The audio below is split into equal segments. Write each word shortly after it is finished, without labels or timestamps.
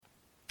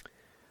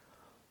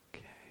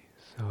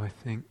So I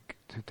think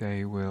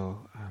today we'll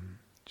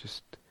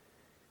just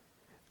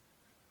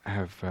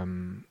have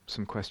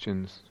some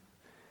questions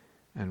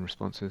and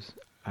responses.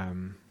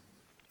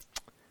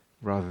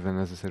 Rather than,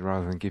 as I said,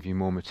 rather than give you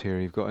more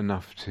material, you've got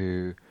enough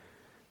to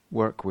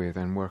work with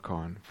and work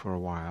on for a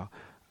while.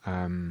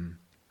 Or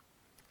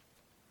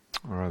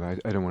rather,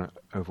 I don't want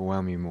to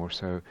overwhelm you more,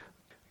 so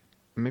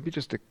maybe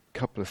just a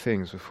couple of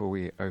things before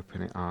we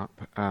open it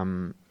up.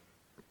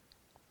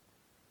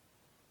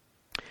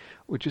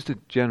 Well, just a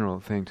general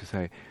thing to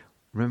say.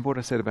 Remember what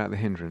I said about the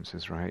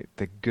hindrances, right?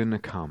 They're gonna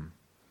come,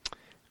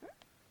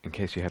 in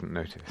case you hadn't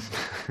noticed.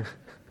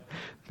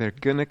 They're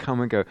gonna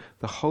come and go.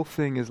 The whole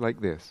thing is like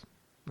this.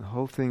 The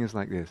whole thing is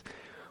like this.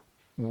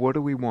 What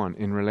do we want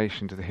in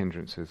relation to the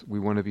hindrances? We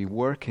want to be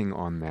working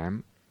on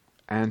them,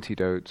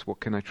 antidotes, what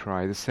can I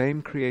try? The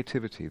same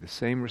creativity, the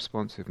same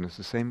responsiveness,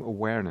 the same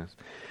awareness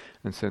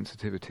and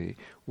sensitivity,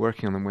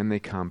 working on them when they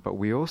come. But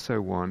we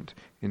also want,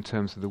 in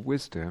terms of the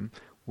wisdom,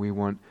 we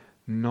want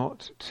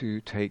not to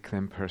take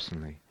them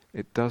personally.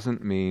 It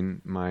doesn't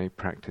mean my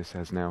practice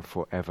has now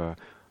forever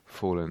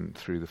fallen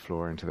through the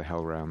floor into the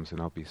hell realms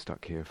and I'll be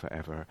stuck here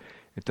forever.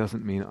 It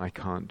doesn't mean I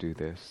can't do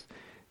this.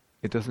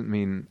 It doesn't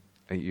mean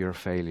you're a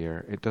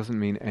failure. It doesn't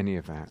mean any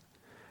of that.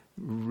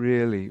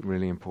 Really,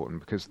 really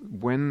important, because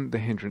when the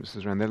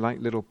hindrances are around, they're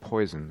like little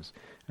poisons,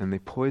 and they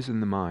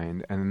poison the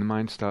mind, and then the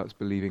mind starts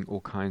believing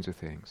all kinds of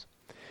things,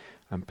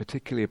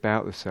 particularly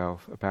about the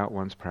self, about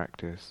one's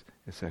practice,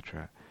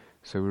 etc.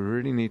 So we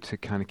really need to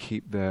kind of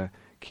keep the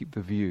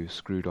view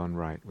screwed on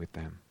right with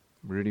them.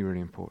 Really, really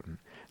important.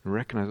 And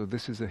recognize that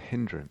this is a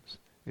hindrance.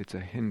 It's a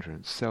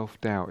hindrance.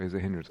 Self-doubt is a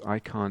hindrance. I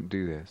can't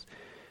do this.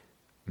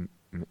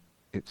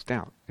 It's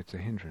doubt. It's a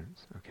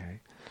hindrance. Okay.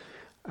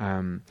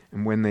 And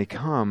when they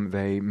come,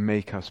 they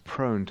make us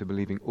prone to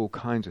believing all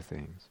kinds of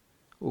things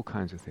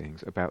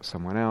about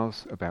someone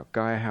else, about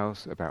Gaia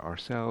House, about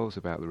ourselves,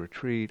 about the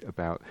retreat,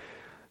 about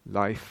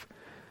life,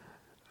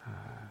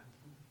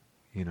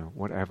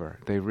 whatever.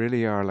 They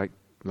really are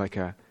like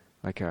a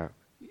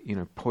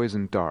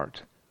poison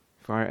dart,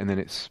 fire, and then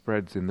it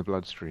spreads in the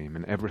bloodstream,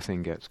 and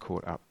everything gets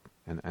caught up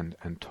and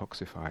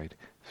toxified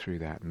through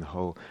that, and the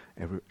whole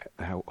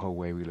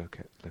way we look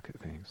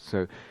at things.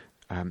 So.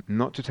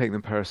 Not to take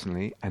them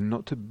personally, and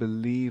not to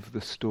believe the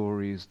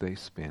stories they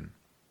spin.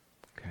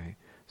 Okay,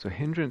 so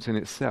hindrance in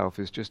itself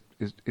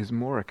is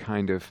more a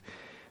kind of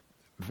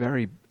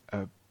very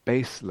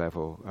base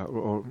level,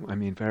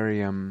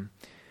 very.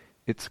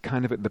 It's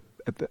kind of at the.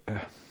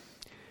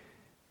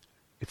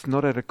 It's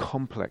not at a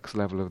complex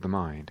level of the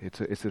mind.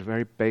 It's a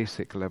very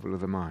basic level of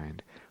the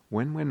mind.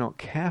 When we're not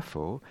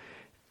careful,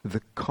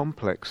 the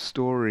complex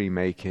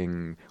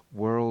story-making,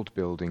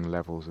 world-building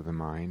levels of the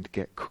mind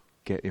get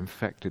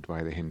infected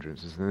by the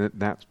hindrances, and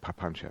that's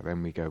papancha.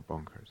 Then we go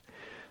bonkers.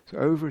 So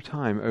over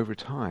time,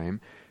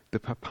 the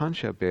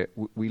papancha bit,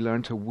 we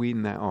learn to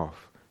wean that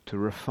off, to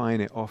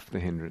refine it off the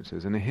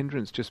hindrances, and a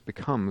hindrance just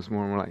becomes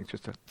more and more like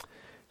just a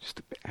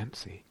bit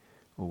antsy,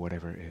 or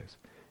whatever it is.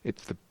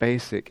 It's the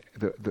basic,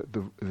 the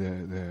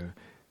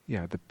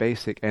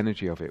basic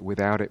energy of it,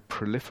 without it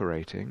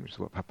proliferating, which is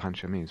what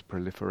papancha means,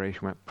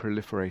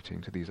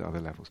 proliferating to these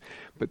other levels.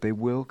 But they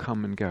will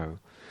come and go.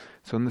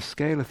 So on the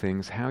scale of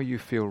things, how you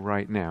feel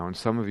right now, and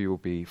some of you will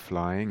be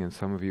flying, and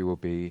some of you will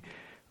be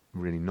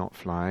really not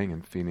flying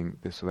and feeling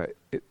this or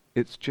that.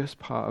 It's just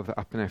part of the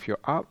up and down. If you're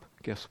up,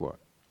 guess what?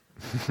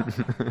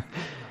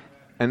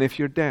 And if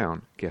you're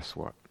down, guess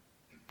what?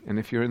 And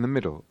if you're in the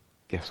middle,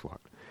 guess what?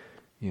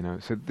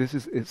 So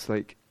it's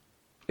like,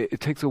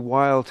 it takes a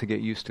while to get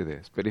used to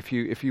this. But if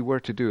you were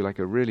to do like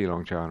a really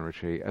long jhana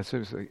retreat,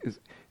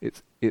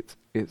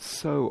 it's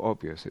so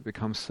obvious. It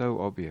becomes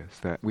so obvious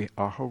that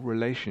our whole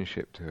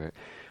relationship to it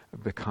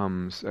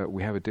becomes.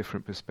 We have a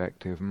different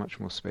perspective, a much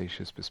more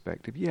spacious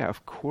perspective. Yeah,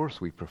 of course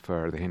we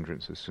prefer the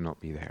hindrances to not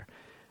be there.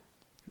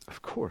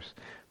 Of course,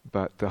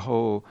 but the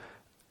whole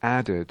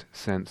added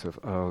sense of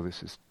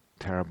this is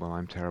terrible,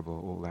 I'm terrible,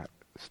 all that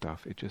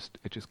stuff, it just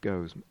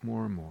goes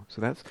more and more.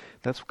 So that's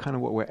kind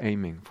of what we're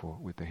aiming for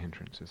with the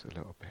hindrances a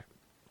little bit.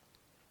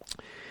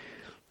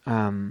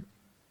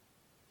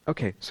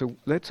 Okay, so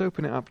let's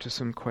open it up to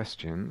some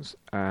questions.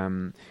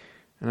 And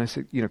I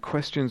said,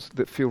 questions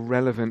that feel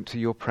relevant to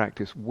your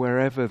practice,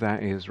 wherever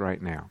that is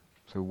right now.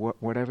 So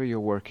whatever you're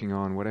working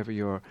on, whatever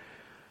you're,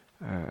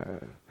 I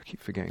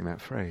keep forgetting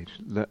that phrase,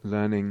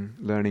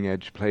 learning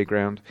edge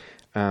playground,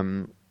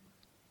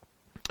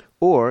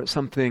 or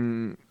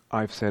something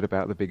I've said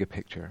about the bigger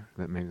picture,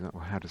 that maybe,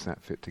 how does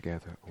that fit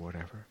together, or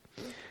whatever.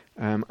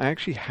 I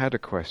actually had a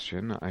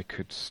question I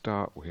could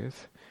start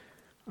with,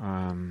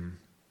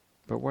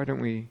 but why don't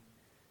we?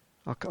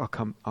 I'll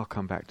come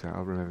back to it.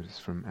 I'll remember this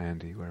from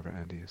Andy, wherever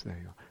Andy is. There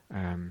you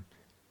are.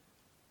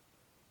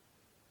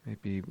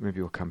 Maybe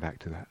we'll come back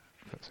to that,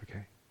 if that's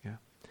okay. Yeah.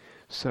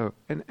 So,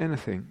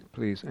 anything,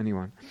 please,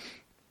 anyone.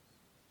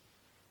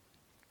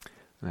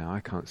 No, I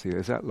can't see it.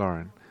 Is that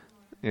Lauren?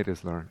 It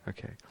is Lauren.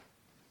 Okay.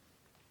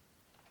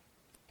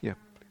 Yeah.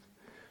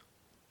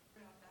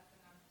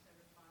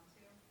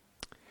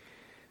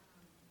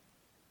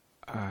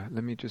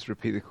 let me just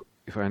repeat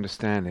if I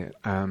understand it.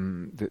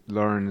 That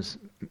Lauren's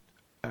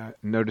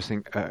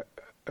noticing a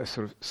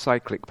sort of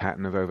cyclic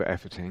pattern of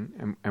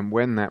over-efforting, and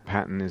when that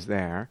pattern is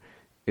there,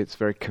 it's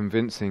very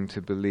convincing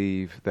to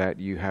believe that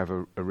you have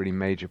a really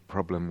major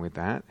problem with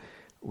that,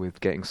 with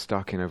getting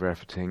stuck in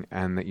over-efforting,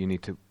 and that you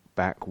need to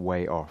back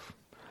way off.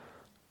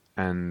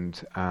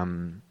 And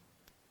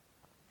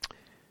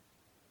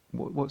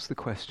what's the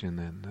question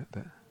then?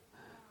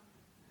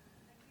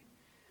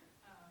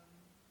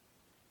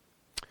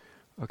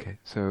 Okay,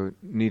 so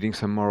needing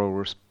some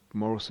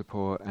moral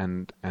support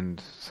and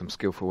some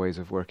skillful ways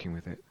of working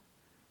with it.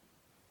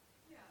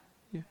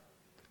 Yeah.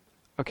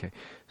 Okay,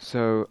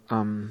 so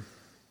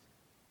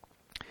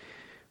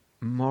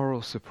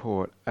moral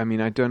support. I mean,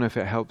 I don't know if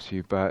it helps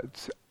you,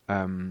 but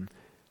it's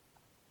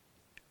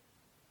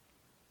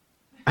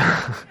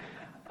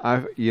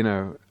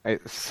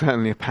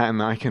certainly a pattern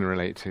that I can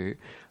relate to.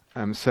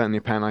 Certainly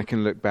a pattern I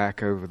can look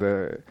back over I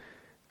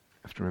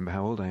have to remember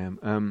how old I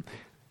am.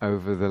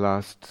 Over the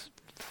last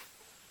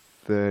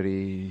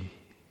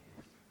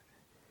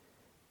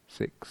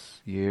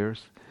 36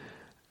 years,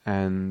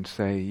 and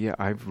say, yeah,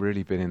 I've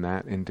really been in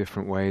that in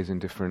different ways, in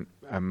different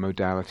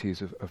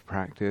modalities of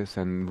practice,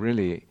 and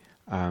really,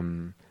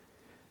 in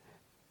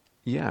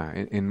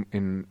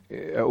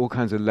all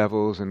kinds of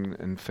levels,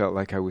 and felt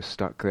like I was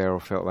stuck there, or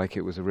felt like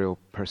it was a real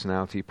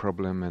personality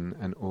problem,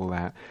 and all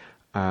that.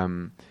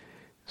 So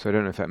I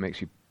don't know if that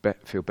makes you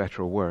feel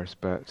better or worse,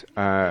 but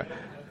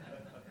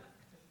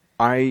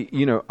I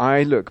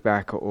look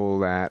back at all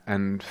that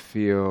and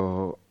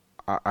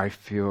I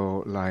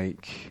feel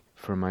like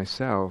for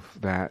myself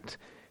that,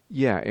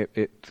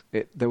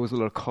 there was a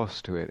lot of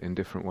cost to it in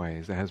different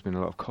ways. There has been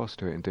a lot of cost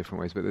to it in different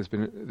ways, but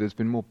there's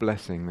been more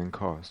blessing than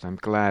cost. I'm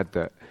glad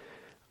that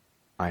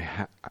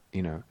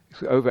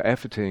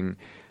over-efforting,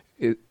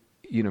 it,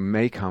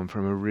 may come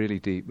from a really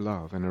deep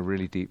love and a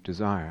really deep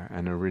desire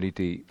and a really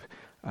deep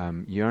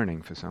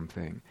yearning for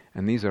something.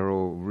 And these are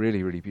all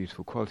really, really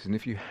beautiful qualities. And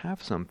if you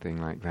have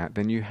something like that,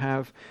 then you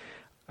have,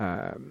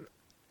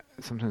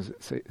 sometimes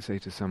say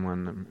to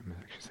someone, I'm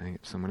actually saying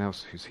it to someone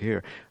else who's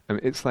here,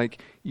 it's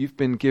like you've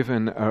been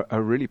given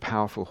a really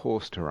powerful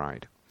horse to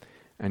ride,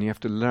 and you have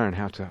to learn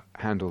how to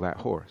handle that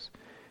horse.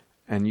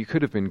 And you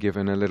could have been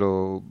given a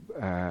little,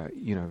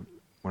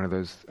 one of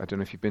those, I don't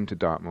know if you've been to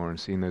Dartmoor and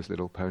seen those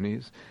little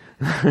ponies.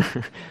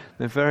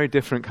 They're very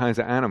different kinds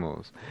of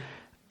animals.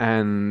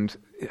 And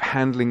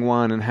handling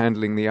one and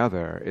handling the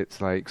other,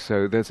 it's like,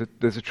 so there's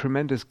a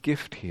tremendous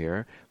gift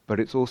here, but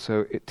it's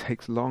also, it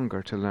takes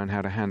longer to learn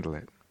how to handle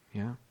it.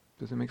 Yeah?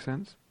 Does that make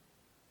sense?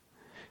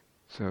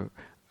 So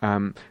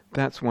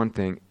that's one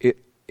thing. It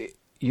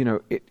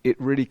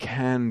really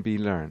can be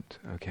learnt,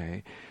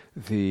 okay?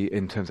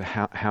 In terms of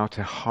how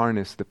to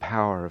harness the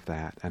power of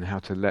that, and how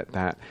to let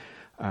that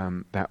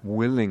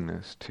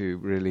willingness to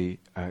really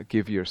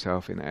give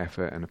yourself in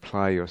effort and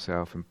apply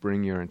yourself and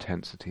bring your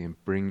intensity and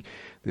bring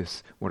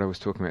this, what I was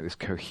talking about, this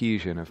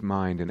cohesion of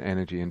mind and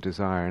energy and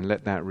desire, and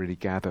let that really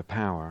gather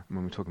power.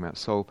 When we're talking about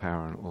soul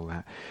power and all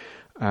that,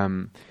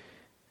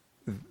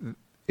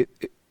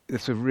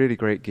 it's a really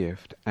great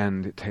gift,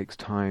 and it takes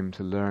time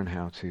to learn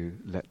how to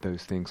let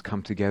those things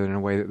come together in a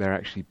way that they're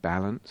actually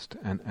balanced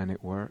and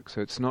it works.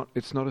 So it's not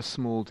a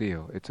small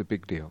deal, it's a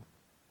big deal.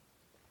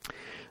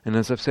 And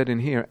as I've said in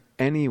here,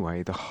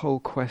 anyway, the whole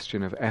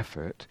question of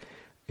effort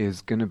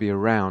is going to be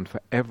around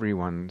for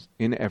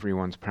in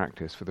everyone's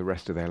practice for the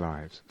rest of their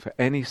lives. For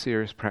any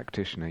serious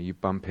practitioner, you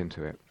bump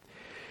into it.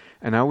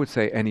 And I would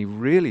say any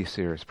really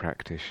serious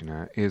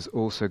practitioner is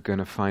also going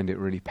to find it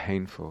really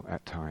painful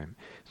at times.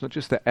 It's not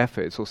just the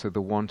effort, it's also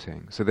the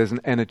wanting. So there's an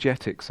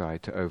energetic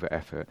side to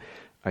over-effort.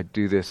 I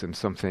do this and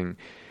something...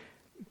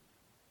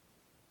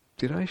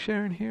 Did I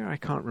share in here? I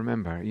can't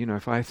remember.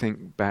 If I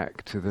think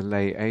back to the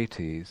late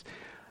 80s,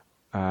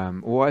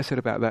 what I said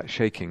about that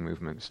shaking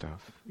movement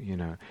stuff,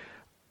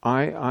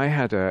 I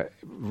had a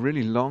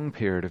really long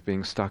period of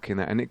being stuck in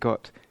that, and it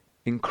got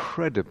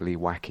incredibly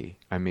wacky.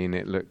 I mean,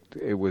 it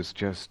was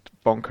just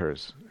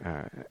bonkers,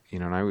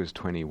 and I was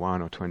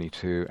 21 or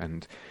 22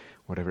 and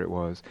whatever it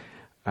was.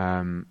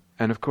 And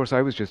of course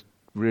I was just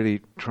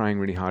really trying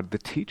really hard. The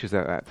teachers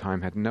at that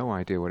time had no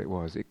idea what it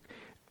was.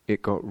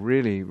 It got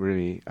really,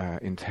 really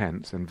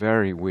intense and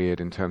very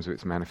weird in terms of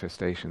its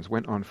manifestations.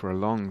 Went on for a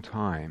long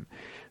time.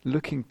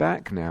 Looking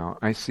back now,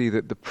 I see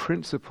that the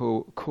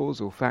principal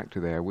causal factor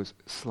there was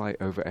slight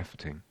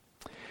over-efforting.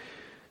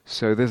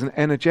 So there's an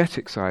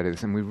energetic side of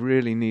this, and we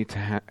really need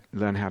to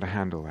learn how to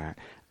handle that.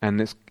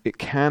 And it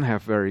can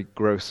have very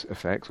gross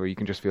effects, or you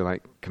can just feel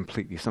like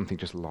completely something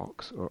just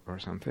locks or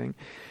something.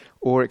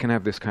 Or it can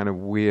have this kind of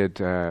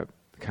weird, it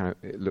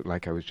looked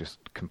like I was just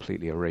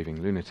completely a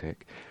raving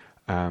lunatic.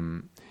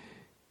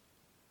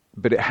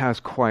 But it has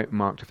quite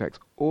marked effects.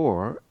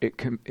 Or it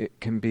can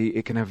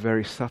have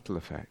very subtle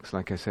effects.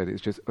 Like I said,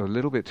 it's just a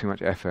little bit too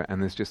much effort,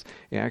 and it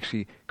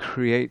actually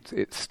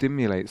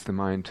stimulates the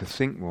mind to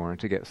think more and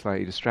to get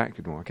slightly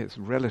distracted more. It gets,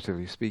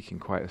 relatively speaking,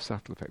 quite a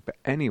subtle effect. But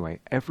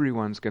anyway,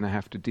 everyone's going to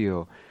have to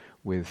deal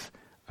with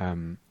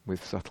the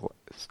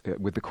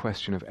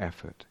question of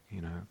effort,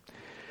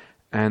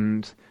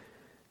 And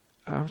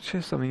I'll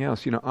share something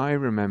else. I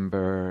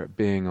remember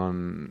being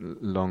on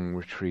long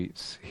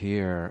retreats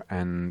here,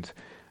 and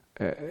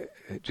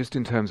just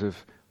in terms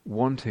of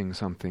wanting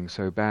something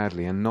so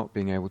badly and not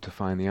being able to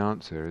find the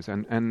answers,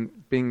 and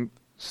being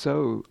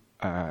so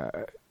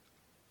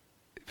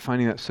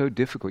finding that so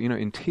difficult.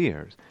 In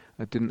tears.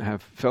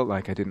 Felt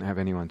like I didn't have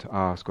anyone to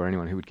ask or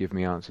anyone who would give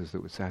me answers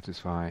that would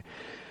satisfy.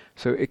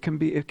 So it can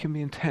be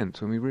intense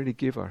when we really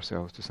give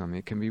ourselves to something.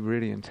 It can be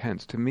really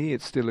intense. To me,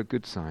 it's still a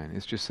good sign.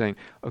 It's just saying,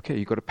 okay,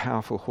 you've got a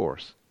powerful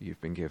horse you've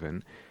been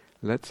given.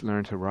 Let's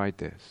learn to ride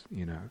this.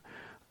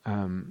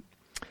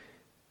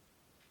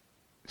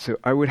 So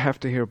I would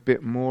have to hear a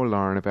bit more,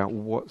 Lauren, about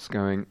what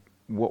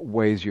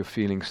ways you're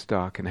feeling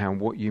stuck,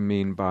 and what you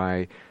mean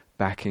by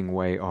backing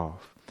way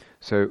off.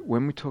 So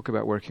when we talk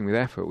about working with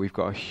effort, we've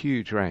got a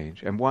huge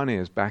range, and one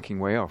is backing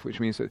way off, which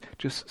means that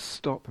just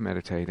stop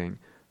meditating,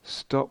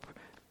 stop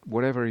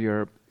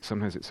whatever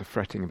sometimes it's a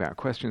fretting about a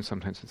question,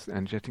 sometimes it's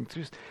energetic,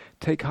 just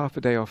take half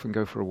a day off and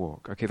go for a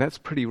walk. Okay, that's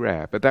pretty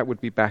rare, but that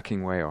would be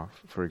backing way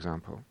off, for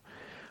example.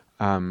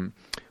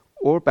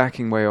 Or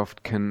backing way off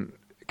can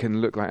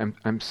look like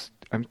I'm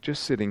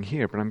just sitting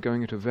here, but I'm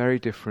going into a very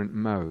different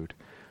mode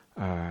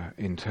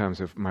in terms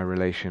of my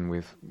relation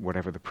with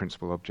whatever the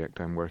principal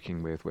object I'm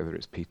working with, whether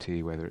it's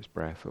PT, whether it's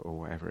breath, or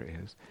whatever it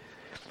is.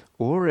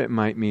 Or it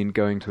might mean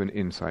going to an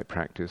insight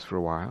practice for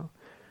a while,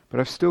 but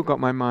I've still got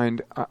my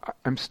mind,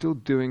 I'm still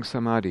doing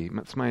samadhi,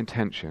 that's my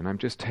intention. I'm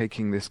just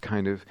taking this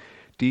kind of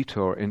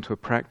detour into a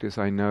practice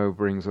I know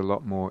brings a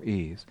lot more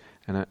ease,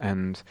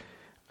 and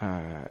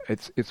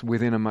it's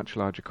within a much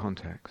larger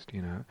context,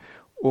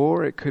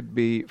 Or it could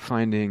be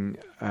finding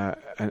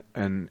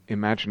an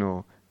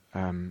imaginal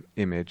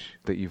image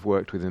that you've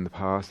worked with in the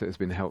past that has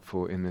been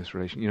helpful in this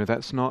relation.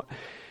 That's not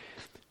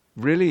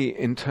really,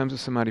 in terms of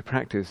samadhi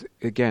practice,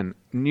 again,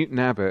 Newton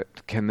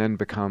Abbott can then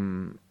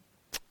become,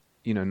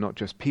 not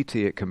just PT,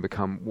 it can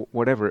become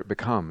whatever it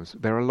becomes.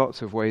 There are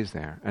lots of ways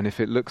there. And if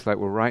it looks like,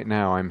 well, right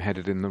now I'm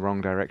headed in the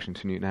wrong direction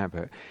to Newton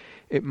Abbott,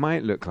 it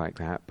might look like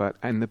that, but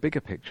in the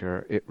bigger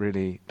picture, it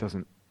really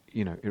doesn't,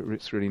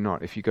 it's really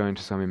not. If you go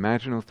into some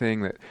imaginal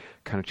thing that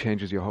kind of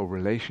changes your whole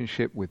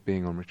relationship with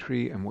being on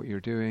retreat and what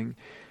you're doing,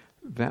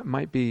 that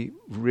might be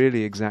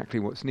really exactly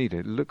what's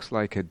needed. It looks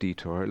like a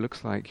detour. It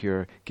looks like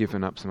you're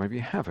given up some. Maybe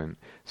you haven't.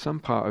 Some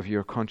part of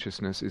your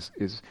consciousness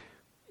is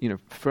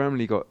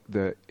firmly got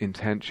the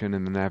intention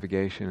and the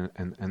navigation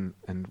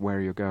and where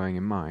you're going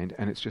in mind,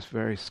 and it's just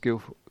very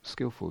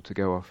skillful to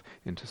go off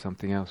into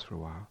something else for a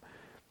while.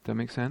 Does that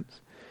make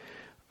sense?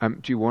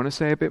 Do you want to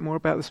say a bit more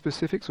about the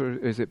specifics, or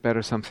is it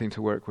better something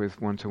to work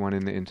with one-to-one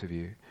in the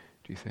interview,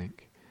 do you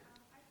think?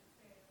 I can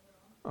say it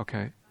a little.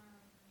 Okay.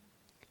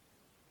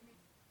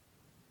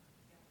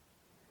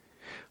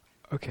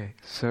 Okay,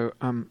 so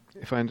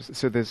if I understand,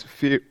 so there's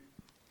fear.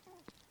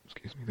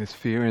 Excuse me. There's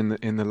fear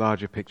in the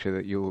larger picture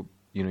that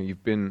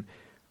you've been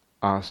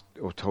asked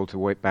or told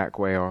to back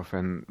way off,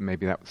 and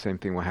maybe that same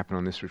thing will happen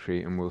on this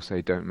retreat, and we'll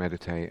say don't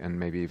meditate, and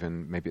maybe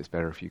it's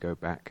better if you go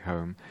back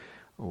home,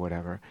 or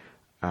whatever.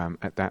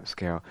 At that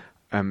scale,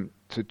 to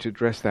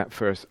address that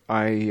first,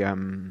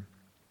 I've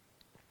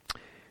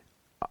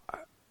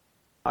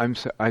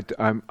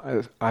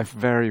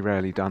very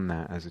rarely done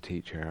that as a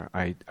teacher.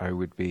 I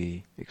would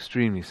be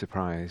extremely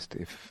surprised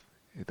if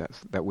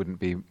that wouldn't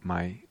be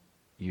my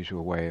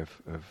usual way of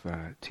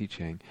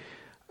teaching.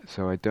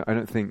 So I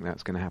don't think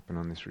that's going to happen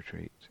on this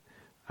retreat.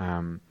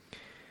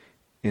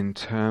 In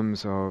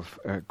terms of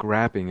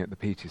grabbing at the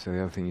PT, so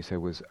the other thing you said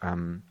was.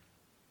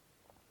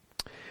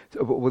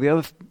 Well, the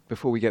other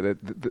before we get there,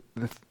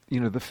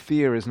 the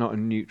fear is not a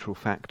neutral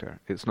factor.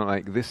 It's not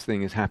like this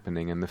thing is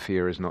happening and the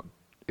fear is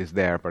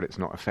there, but it's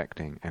not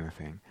affecting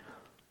anything.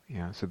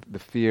 Yeah. So the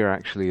fear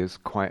actually is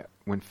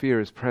when fear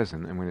is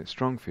present and when it's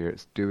strong fear,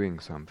 it's doing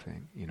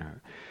something.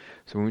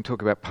 So when we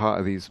talk about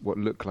part of these what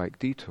look like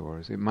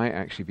detours, it might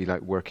actually be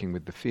like working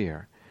with the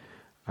fear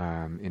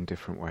in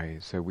different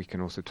ways. So we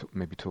can also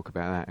maybe talk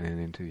about that in an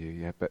interview.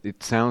 Yeah. But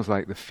it sounds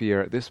like the fear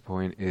at this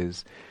point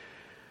is.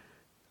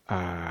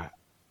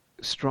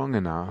 Strong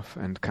enough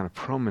and kind of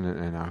prominent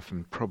enough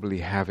and probably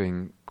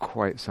having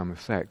quite some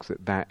effects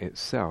that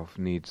itself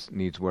needs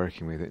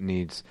working with. It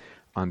needs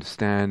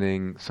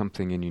understanding,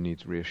 something in you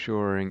needs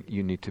reassuring.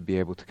 You need to be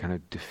able to kind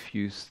of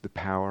diffuse the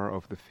power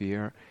of the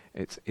fear,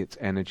 its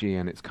energy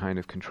and its kind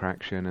of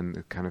contraction and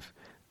the kind of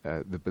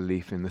the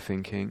belief in the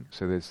thinking.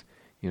 So there's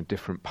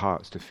different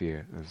parts to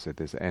fear. As I said,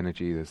 there's the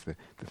energy, there's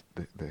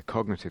the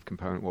cognitive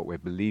component, what we're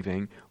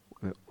believing,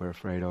 that we're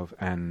afraid of,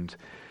 and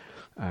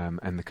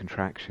the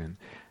contraction.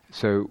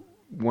 So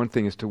one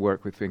thing is to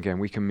work with, again,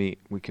 we can meet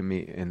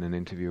in an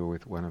interview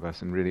with one of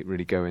us and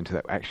really go into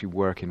that, actually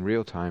work in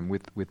real time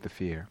with the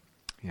fear.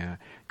 Yeah,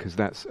 because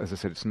that's, as I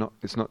said, it's not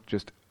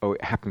just,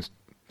 it happens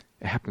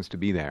to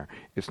be there.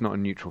 It's not a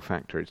neutral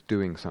factor, it's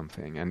doing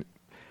something, and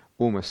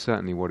almost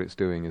certainly what it's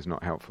doing is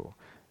not helpful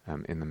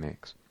in the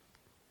mix.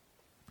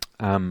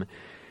 In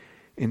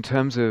in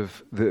terms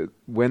of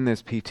when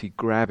there's PT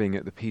grabbing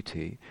at the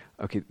PT,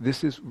 okay,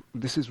 this is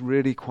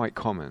really quite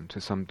common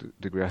to some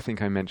degree. I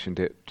think I mentioned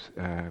it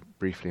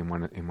briefly in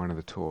one of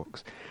the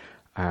talks.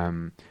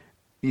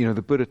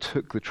 The Buddha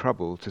took the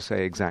trouble to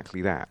say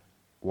exactly that.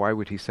 Why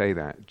would he say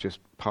that? Just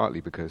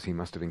partly because he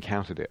must have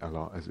encountered it a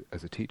lot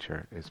as a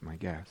teacher, is my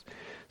guess.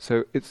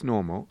 So it's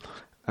normal.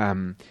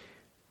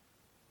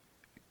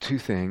 Two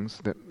things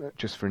that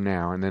just for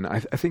now, and then I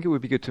think it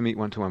would be good to meet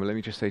one-to-one, but let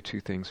me just say two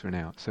things for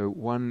now. So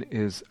one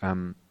is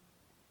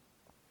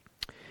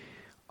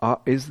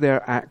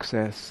there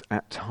access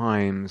at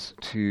times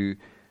to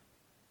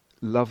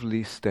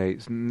lovely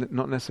states,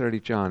 not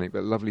necessarily jhanic,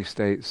 but lovely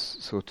states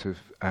sort of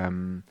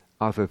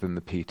other than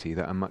the PT,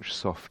 that are much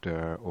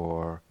softer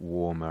or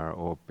warmer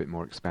or a bit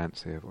more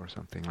expansive or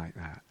something like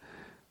that?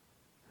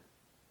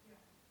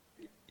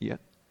 Yeah.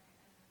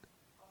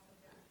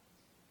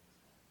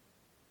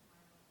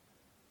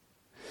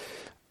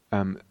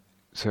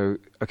 So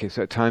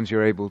at times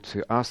you're able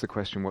to ask the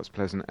question, what's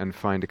pleasant, and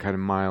find a kind of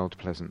mild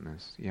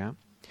pleasantness, yeah?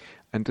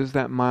 And does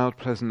that mild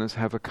pleasantness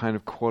have a kind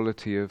of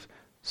quality of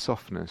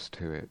softness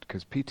to it?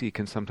 Because PT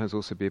can sometimes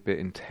also be a bit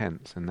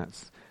intense, and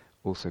that's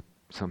also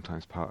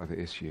sometimes part of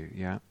the issue,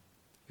 yeah?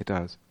 It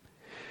does.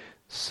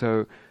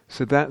 So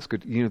that's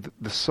good.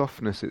 The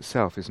softness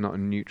itself is not a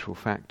neutral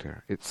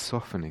factor. It's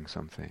softening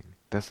something.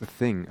 That's the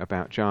thing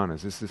about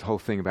jhanas. This whole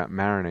thing about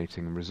marinating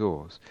and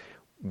resource.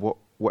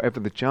 Whatever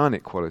the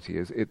jhanic quality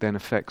is, it then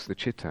affects the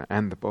chitta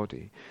and the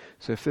body.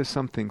 So if there's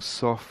something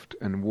soft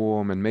and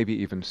warm and maybe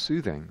even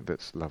soothing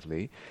that's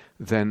lovely,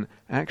 then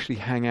actually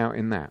hang out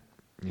in that,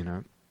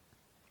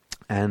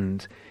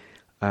 and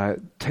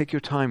take your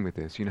time with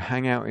this.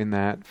 Hang out in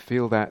that,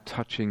 feel that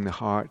touching the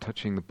heart,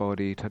 touching the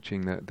body,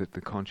 touching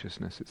the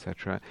consciousness,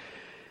 etc.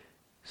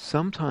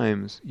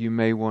 Sometimes you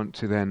may want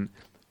to then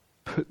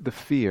put the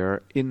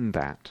fear in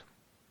that.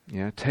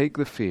 Yeah, take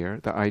the fear,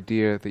 the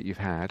idea that you've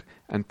had,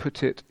 and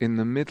put it in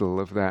the middle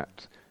of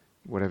that,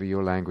 whatever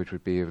your language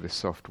would be, of this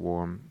soft,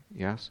 warm,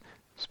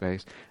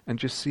 space, and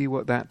just see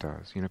what that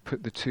does.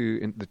 Put the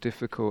two, the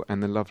difficult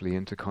and the lovely,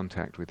 into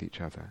contact with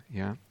each other.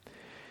 Yeah.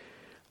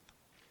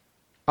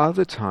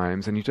 Other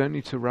times, and you don't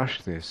need to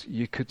rush this,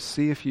 you could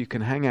see if you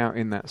can hang out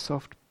in that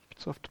soft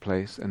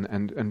place,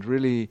 and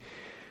really.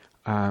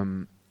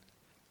 The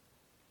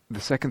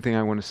second thing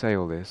I want to say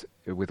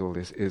with all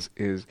this is.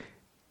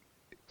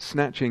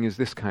 Snatching is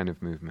this kind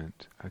of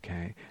movement,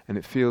 okay? And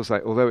it feels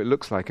like, although it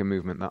looks like a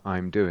movement that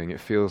I'm doing, it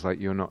feels like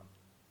you're not,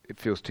 it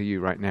feels to you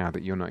right now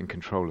that you're not in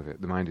control of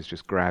it. The mind is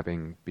just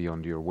grabbing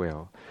beyond your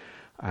will.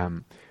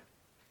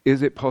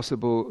 Is it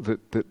possible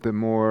that the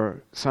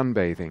more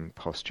sunbathing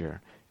posture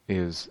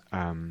is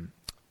you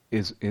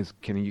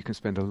can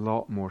spend a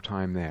lot more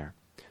time there?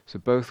 So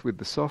both with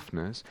the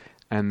softness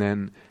and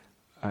then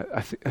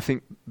I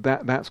think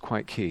that's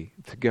quite key,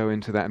 to go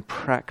into that and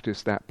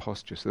practice that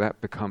posture, so that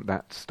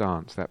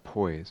stance, that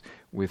poise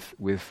with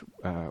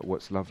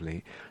what's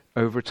lovely.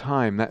 Over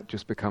time, that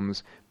just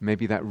becomes,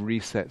 maybe that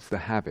resets the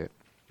habit.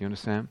 You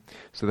understand?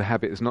 So the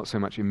habit is not so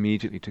much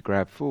immediately to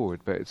grab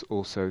forward, but it's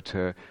also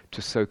to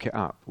soak it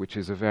up, which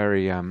is a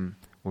very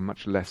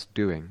much less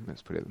doing.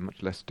 Let's put it,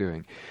 much less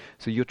doing.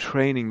 So you're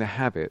training the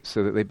habit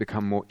so that they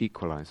become more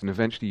equalized, and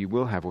eventually you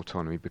will have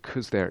autonomy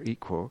because they're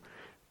equal.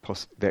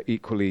 They're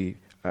equally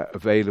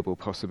available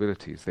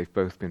possibilities. They've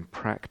both been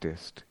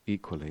practiced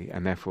equally,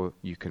 and therefore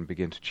you can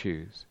begin to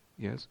choose.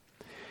 Yes?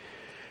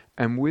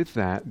 And with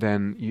that,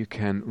 then you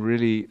can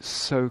really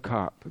soak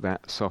up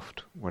that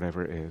soft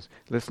whatever it is.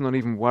 Let's not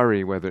even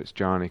worry whether it's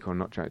jhanic or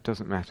not jhanic. It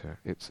doesn't matter.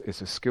 It's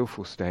a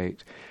skillful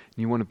state. And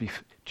you want to be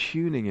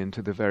tuning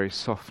into the very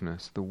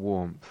softness, the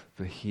warmth,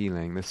 the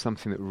healing. There's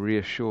something that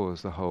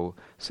reassures the whole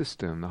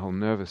system, the whole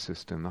nervous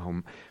system,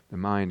 the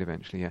mind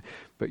eventually. Yeah.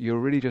 But you're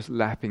really just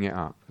lapping it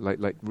up, like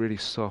really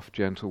soft,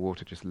 gentle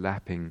water, just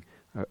lapping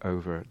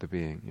over the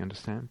being. You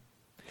understand?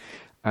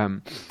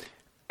 And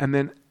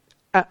then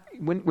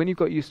when you've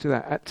got used to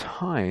that, at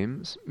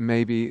times,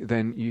 maybe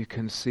then you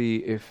can see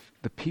if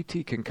the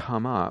PT can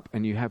come up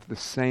and you have the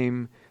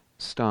same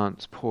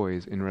stance,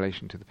 poise in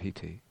relation to the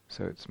PT.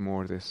 So it's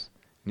more this,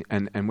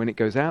 and when it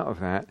goes out of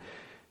that,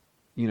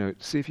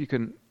 see if you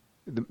can,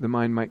 the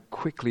mind might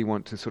quickly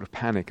want to sort of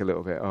panic a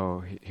little bit.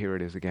 Oh, here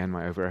it is again,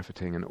 my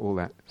over-efforting, and all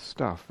that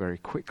stuff very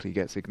quickly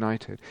gets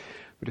ignited.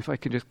 But if I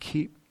can just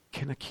keep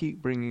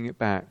bringing it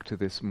back to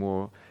this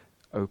more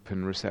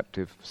open,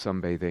 receptive,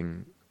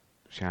 sunbathing,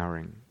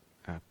 showering,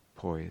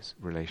 poise,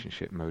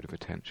 relationship mode of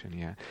attention.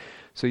 Yeah.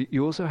 So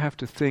you also have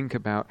to think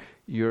about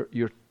your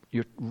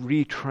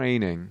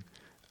retraining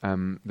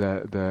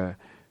the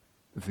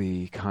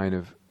kind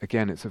of,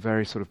 again, it's a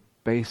very sort of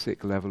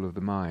basic level of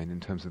the mind in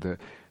terms of the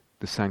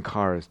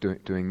sankharas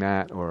doing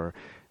that, or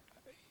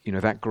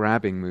that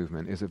grabbing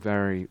movement is a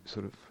very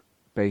sort of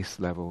base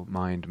level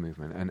mind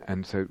movement,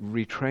 and so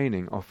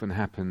retraining often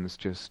happens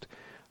just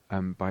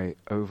by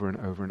over and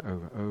over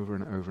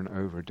and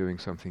over doing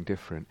something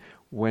different.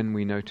 When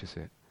we notice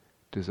it,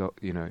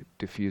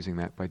 diffusing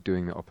that by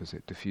doing the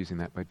opposite, diffusing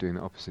that by doing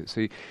the opposite.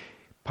 So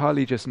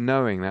partly just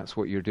knowing that's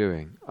what you're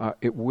doing,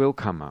 it will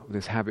come up.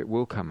 This habit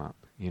will come up.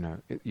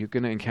 You're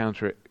going to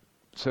encounter it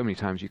so many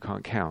times you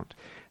can't count.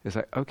 It's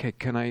like, okay,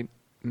 can I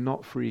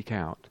not freak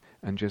out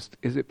and just,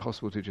 is it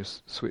possible to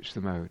just switch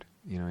the mode,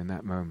 in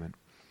that moment?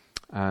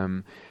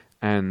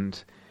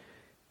 And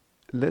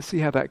let's see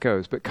how that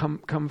goes. But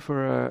come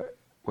for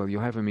well,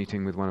 you'll have a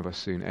meeting with one of us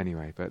soon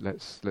anyway, but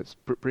let's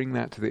bring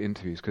that to the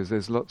interviews, because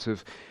there's lots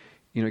of,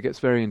 it gets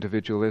very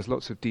individual. There's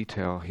lots of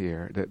detail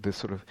here. That there's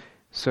sort of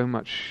so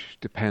much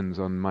depends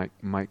on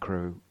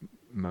micro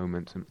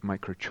moments and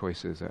micro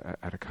choices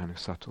at a kind of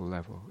subtle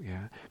level.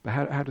 Yeah. But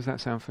how does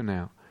that sound for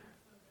now?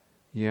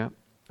 Yeah.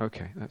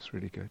 Okay. That's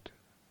really good.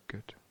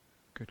 Good.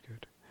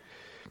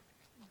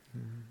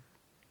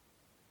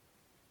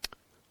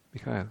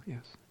 Mikhail,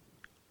 yes.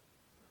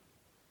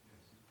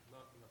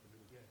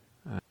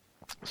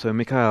 So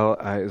Mikhail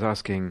is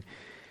asking,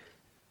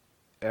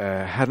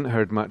 hadn't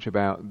heard much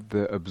about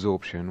the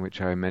absorption,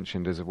 which I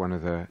mentioned as one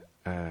of the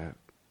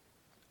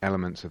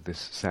elements of this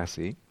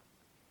sasi,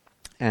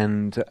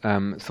 and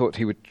thought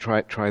he would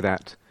try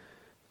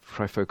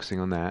focusing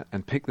on that,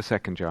 and pick the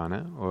second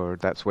jhana, or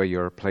that's where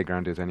your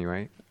playground is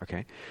anyway.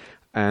 Okay,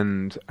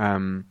 and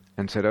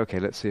said, okay,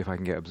 let's see if I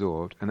can get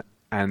absorbed,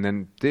 and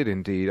then did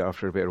indeed,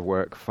 after a bit of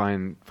work,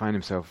 find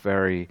himself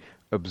very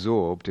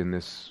absorbed in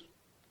this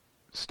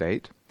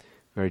state.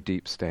 Very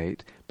deep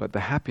state, but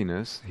the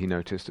happiness, he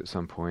noticed at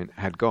some point,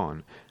 had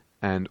gone,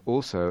 and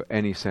also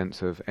any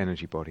sense of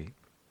energy body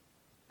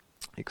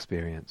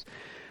experience.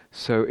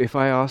 So if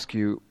I ask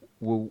you,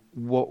 well,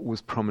 what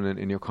was prominent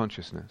in your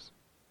consciousness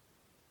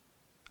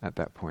at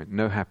that point?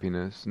 No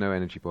happiness, no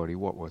energy body,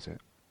 what was it?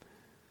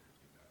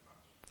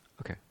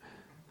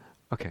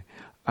 Okay.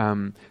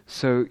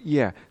 So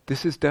yeah,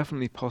 this is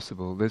definitely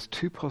possible. There's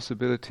two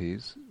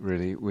possibilities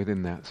really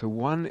within that. So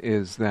one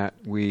is that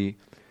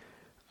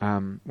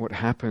what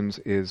happens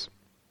is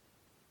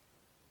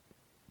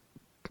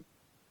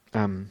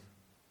the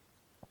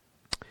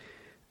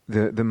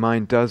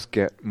mind does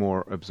get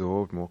more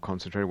absorbed, more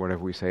concentrated,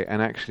 whatever we say,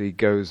 and actually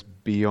goes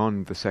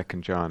beyond the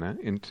second jhana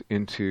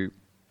into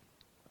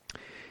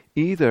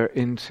either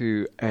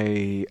into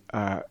a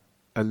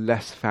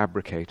less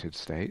fabricated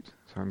state.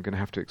 So I'm going to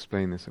have to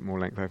explain this at more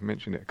length. I've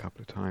mentioned it a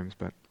couple of times,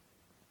 but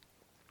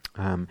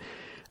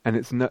and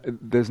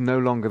there's no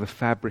longer the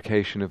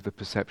fabrication of the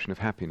perception of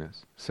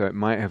happiness. So it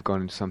might have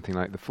gone into something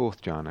like the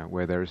fourth jhana,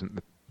 where there isn't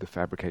the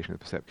fabrication of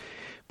the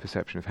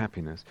perception of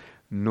happiness,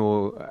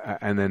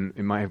 and then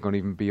it might have gone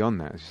even beyond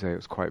that. As you say, it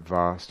was quite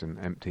vast and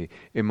empty.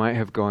 It might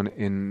have gone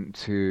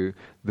into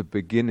the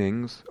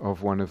beginnings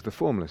of one of the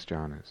formless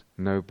jhanas.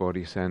 No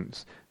body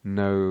sense,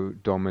 no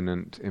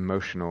dominant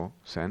emotional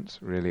sense,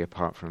 really,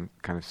 apart from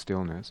kind of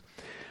stillness.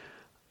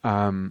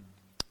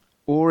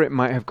 Or it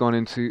might have gone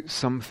into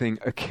something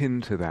akin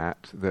to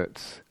that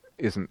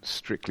isn't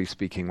strictly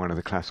speaking one of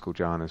the classical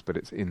jhanas, but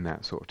it's in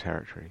that sort of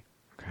territory.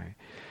 Okay.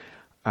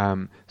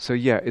 So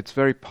yeah, it's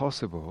very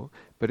possible.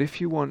 But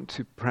if you want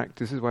to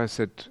practice, this is why I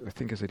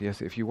think I said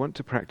yesterday, if you want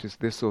to practice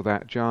this or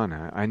that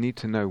jhana, I need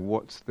to know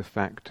what's the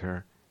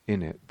factor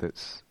in it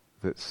that's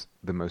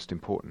the most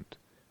important.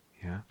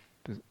 Yeah.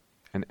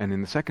 And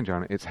in the second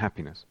jhana, it's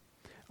happiness.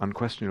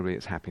 Unquestionably,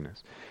 it's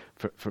happiness.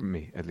 For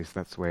me, at least,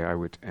 that's the way I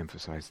would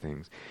emphasize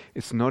things.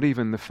 It's not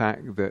even the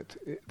fact that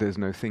there's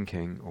no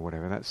thinking or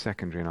whatever. That's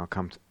secondary, and I'll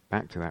come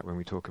back to that when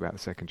we talk about the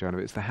second jhana.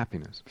 But it's the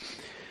happiness.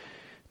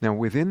 Now,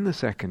 within the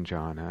second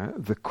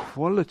jhana, the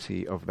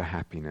quality of the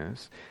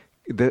happiness,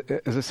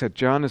 as I said,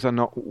 jhanas are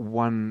not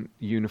one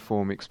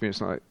uniform experience.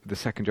 Not like the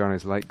second jhana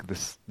is like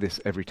this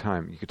every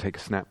time. You could take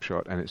a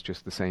snapshot and it's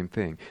just the same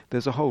thing.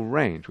 There's a whole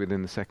range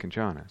within the second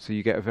jhana. So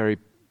you get a very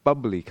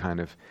bubbly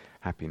kind of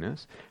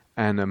happiness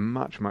and a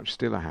much, much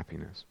stiller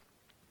happiness.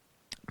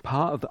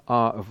 Part of the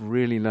art of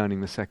really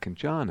learning the second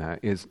jhana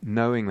is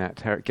knowing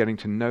that getting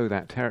to know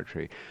that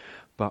territory,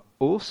 but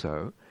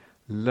also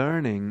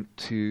learning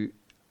to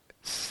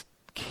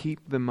keep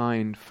the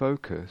mind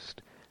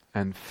focused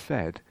and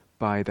fed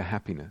by the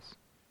happiness.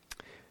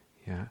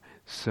 Yeah.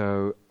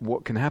 So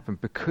what can happen,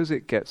 because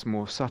it gets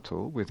more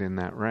subtle within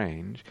that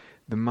range,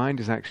 the mind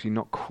is actually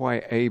not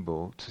quite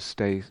able to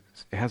stay,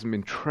 it hasn't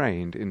been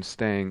trained in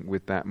staying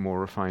with that more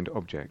refined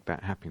object,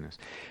 that happiness.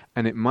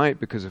 And it might,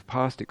 because of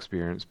past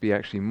experience, be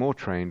actually more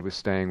trained with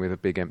staying with a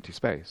big empty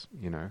space,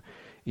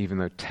 even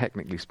though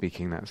technically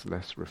speaking that's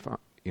less refined,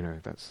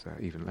 that's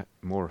even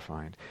more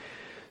refined.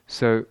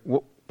 So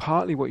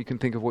partly what you can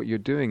think of what you're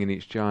doing in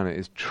each jhana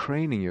is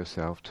training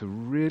yourself to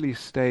really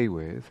stay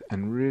with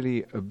and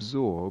really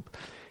absorb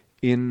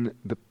in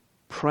the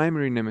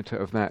primary nimitta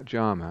of that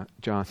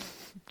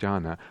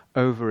jhana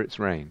over its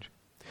range.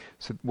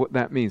 So what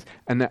that means,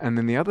 and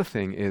then the other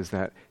thing is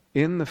that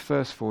in the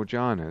first four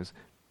jhanas,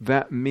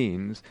 that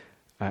means,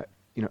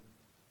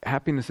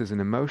 happiness is an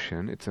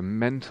emotion, it's a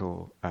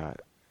mental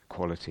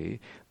quality,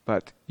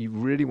 but you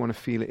really want to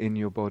feel it in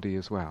your body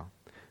as well.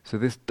 So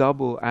this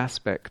double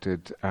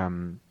aspected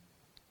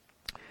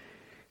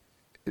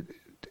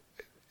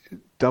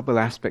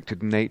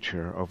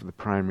nature of the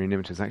primary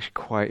nimitta is actually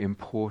quite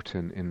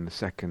important in the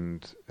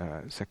second,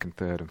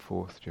 third, and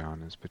fourth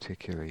jhanas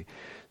particularly.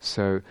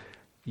 So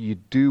you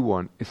do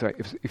want, it's like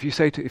if you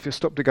say to, if you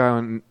stopped a guy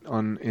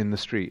on in the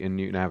street in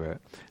Newton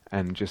Abbot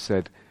and just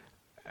said,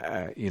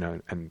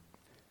 and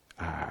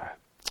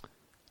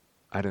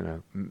I don't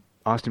know,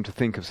 asked him to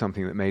think of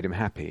something that made him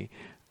happy,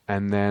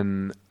 and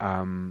then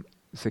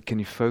said, can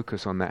you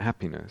focus on that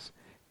happiness?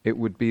 It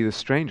would be the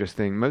strangest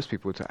thing. Most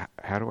people would say,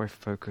 how do I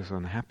focus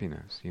on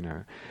happiness,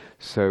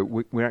 So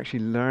we're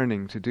actually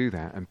learning to do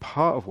that. And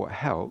part of what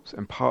helps,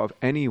 and part of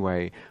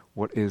anyway,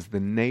 what is the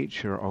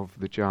nature of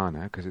the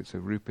jhana, because it's a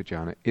rupa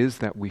jhana, is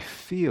that we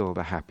feel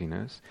the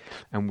happiness,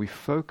 and we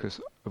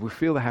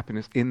feel the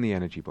happiness in the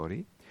energy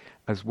body,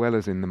 as well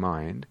as in the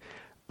mind.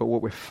 But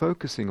what we're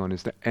focusing on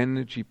is the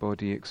energy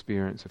body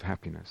experience of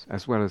happiness,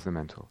 as well as the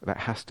mental. That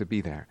has to be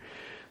there.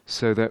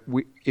 So that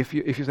if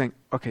you're saying,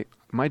 okay,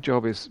 my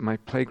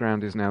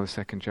playground is now the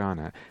second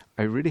jhana,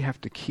 I really have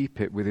to keep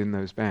it within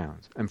those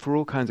bounds. And for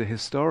all kinds of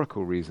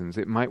historical reasons,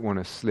 it might want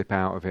to slip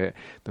out of it.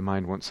 The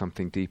mind wants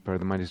something deeper.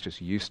 The mind is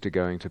just used to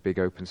going to big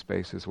open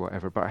spaces,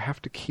 whatever. But I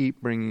have to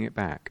keep bringing it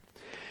back.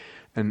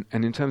 And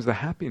in terms of the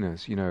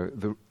happiness,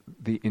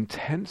 the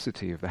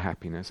intensity of the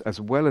happiness, as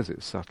well as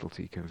its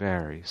subtlety, can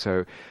vary.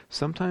 So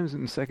sometimes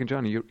in the second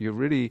jhana, you're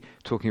really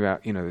talking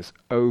about, this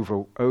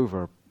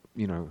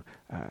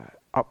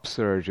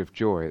upsurge of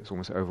joy. It's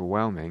almost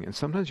overwhelming. And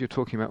sometimes you're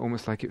talking about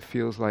almost like it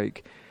feels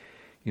like,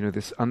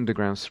 this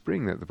underground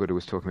spring that the Buddha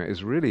was talking about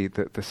is really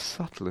the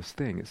subtlest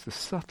thing. It's the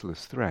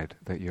subtlest thread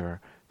that you're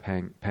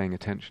paying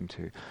attention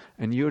to.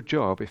 And your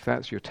job, if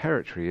that's your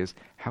territory, is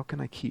how can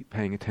I keep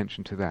paying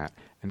attention to that?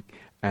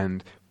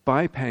 And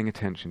by paying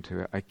attention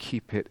to it, I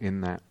keep it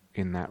in that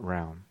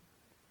realm.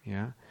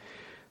 Yeah? How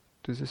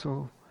does this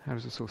all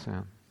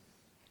sound?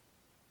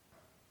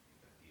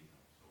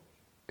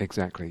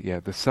 Exactly,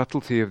 yeah. The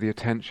subtlety of the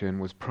attention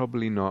was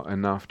probably not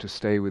enough to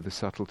stay with the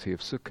subtlety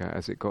of sukha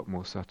as it got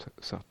more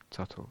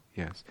subtle.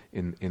 Yes,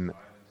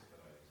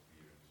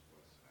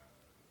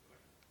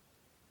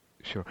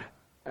 sure.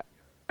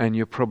 And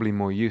you're probably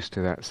more used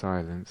to that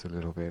silence a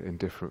little bit in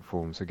different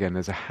forms. Again,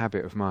 there's a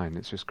habit of mind.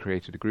 It's just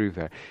created a groove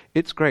there.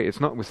 It's great. It's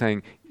not we're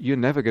saying you're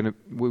never going to.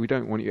 We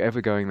don't want you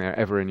ever going there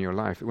ever in your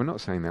life. We're not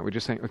saying that. We're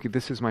just saying, okay,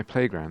 this is my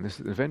playground.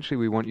 Eventually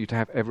we want you to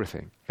have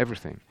everything.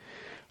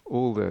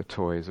 All the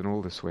toys and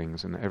all the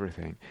swings and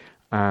everything.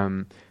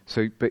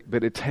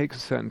 But it takes a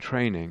certain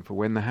training for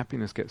when the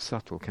happiness gets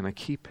subtle. Can I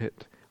keep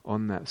it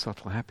on that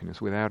subtle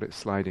happiness without it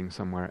sliding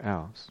somewhere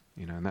else?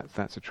 And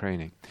that's a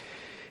training.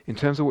 In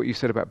terms of what you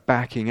said about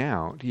backing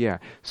out, yeah.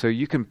 So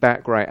you can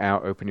back right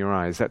out, open your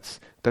eyes. That's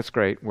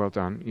great, well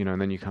done.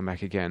 And then you come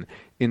back again.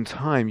 In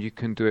time, you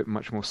can do it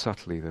much more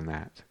subtly than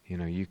that.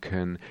 You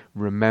can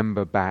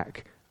remember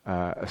back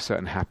a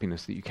certain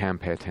happiness that you can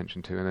pay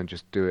attention to, and then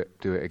just do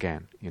it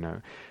again,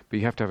 But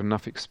you have to have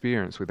enough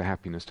experience with the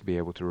happiness to be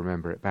able to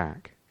remember it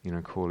back,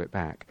 call it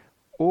back.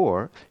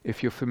 Or,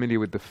 if you're familiar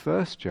with the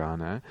first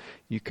jhana,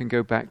 you can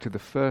go back to the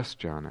first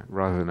jhana,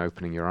 rather than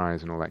opening your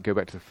eyes and all that. Go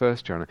back to the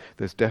first jhana.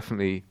 There's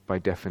definitely, by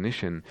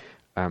definition,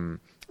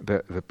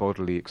 the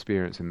bodily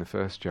experience in the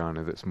first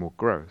jhana that's more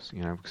gross,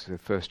 because the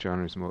first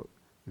jhana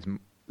is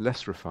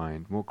less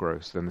refined, more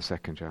gross than the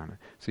second jhana.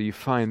 So you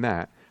find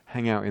that,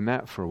 hang out in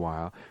that for a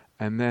while,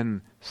 and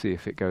then see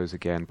if it goes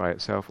again by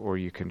itself, or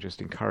you can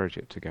just encourage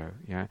it to go.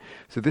 Yeah.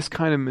 So this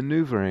kind of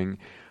maneuvering,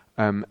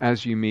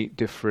 as you meet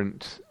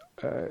different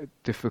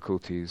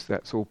difficulties,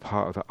 that's all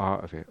part of the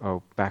art of it.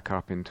 Oh, back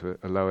up into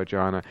a lower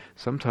jhana.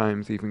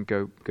 Sometimes even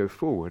go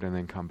forward and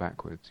then come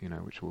backwards.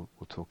 Which we'll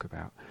talk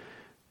about.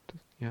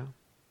 Yeah.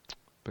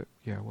 But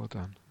yeah, well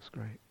done. That's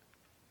great.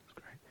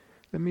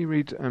 Let me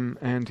read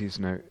Andy's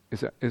note.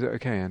 Is it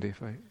okay, Andy?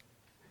 If I.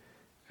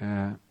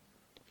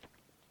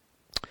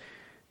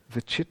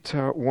 The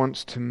citta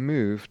wants to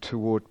move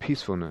towards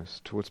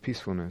peacefulness,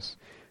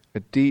 a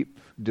deep,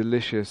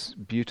 delicious,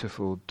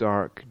 beautiful,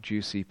 dark,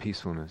 juicy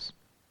peacefulness,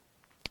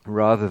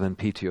 rather than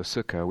piti or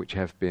sukha, which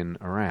have been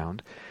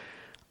around.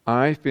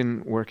 I've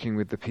been working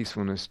with the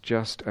peacefulness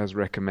just as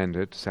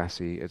recommended,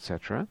 sasi,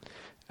 etc.,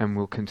 and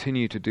will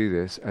continue to do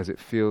this as it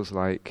feels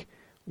like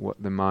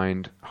what the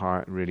mind,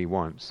 heart really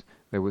wants.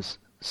 There was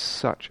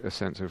such a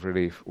sense of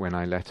relief when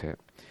I let it.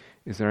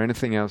 Is there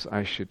anything else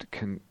I should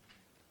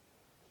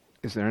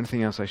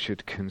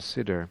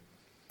consider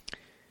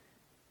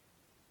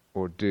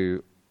or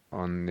do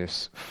on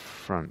this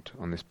front,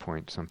 on this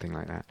point, something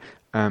like that?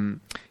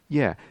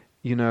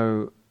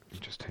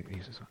 Just take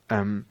these as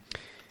well.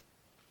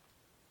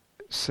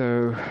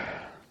 So,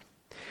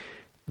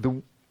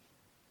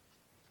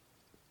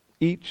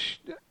 each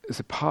as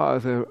a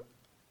part of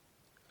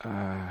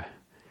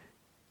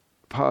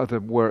the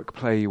work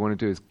play you want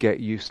to do is get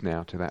used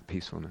now to that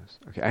peacefulness.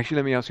 Okay, actually,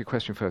 let me ask you a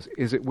question first.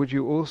 Would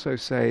you also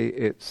say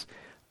it's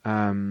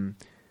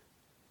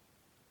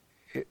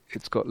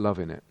got love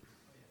in it?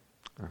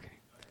 Okay.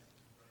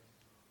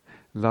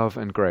 Love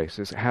and grace.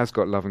 It has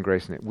got love and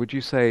grace in it. Would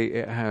you say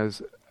it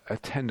has a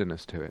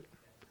tenderness to it?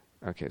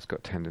 Okay, it's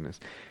got tenderness.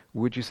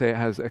 Would you say it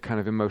has a kind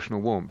of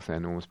emotional warmth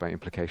then, almost by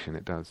implication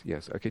it does?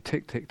 Yes. Okay,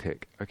 tick, tick,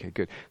 tick. Okay,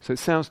 good. So it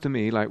sounds to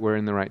me like we're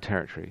in the right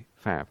territory.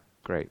 Fab.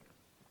 Great.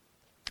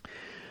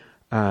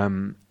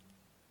 So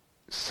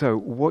So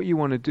what you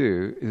want to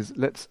do is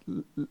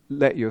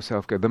let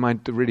yourself go. The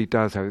mind really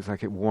does have, it's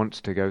like it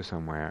wants to go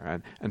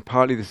somewhere, and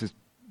partly this is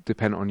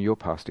dependent on your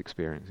past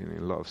experience. You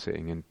know, a lot of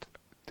sitting in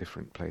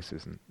different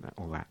places and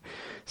all that.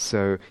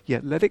 So yeah,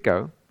 let it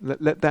go.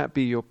 Let that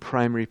be your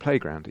primary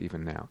playground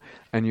even now.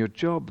 And your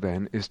job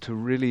then is to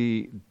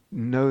really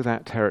know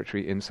that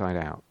territory inside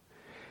out.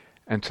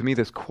 And to me,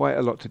 there's quite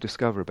a lot to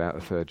discover about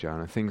the third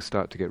jhana. Things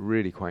start to get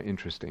really quite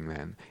interesting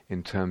then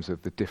in terms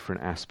of the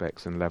different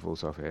aspects and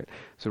levels of it.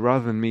 So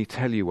rather than me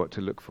tell you what to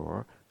look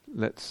for,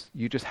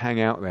 you just hang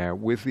out there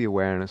with the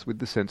awareness, with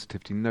the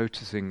sensitivity,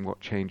 noticing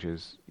what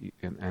changes,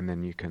 and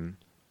then you can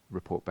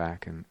report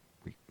back, and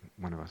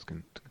one of us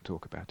can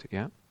talk about it,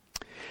 yeah?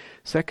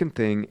 Second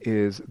thing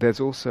is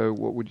there's also,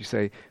 what would you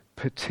say,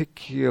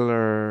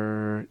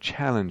 particular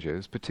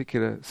challenges,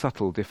 particular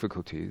subtle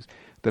difficulties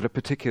that are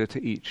particular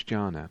to each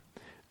jhana.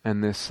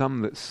 And there's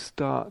some that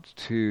start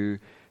to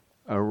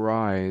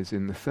arise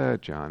in the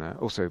third jhana.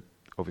 Also,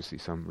 obviously,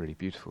 some really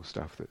beautiful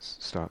stuff that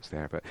starts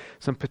there, but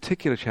some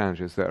particular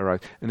challenges that arise.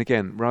 And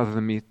again, rather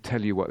than me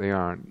tell you what they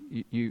are,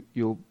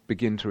 you'll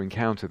begin to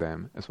encounter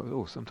them as well.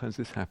 Oh, sometimes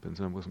this happens,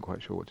 and I wasn't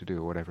quite sure what to do,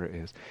 or whatever it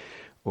is.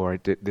 Or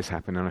this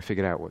happened, and I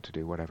figured out what to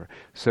do, whatever.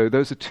 So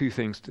those are two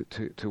things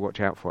to watch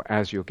out for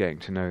as you're getting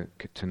to know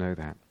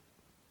that.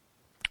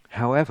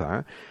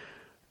 However,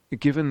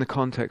 given the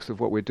context of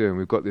what we're doing,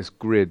 we've got this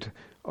grid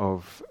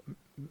of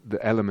the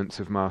elements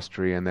of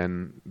mastery and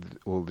then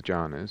all the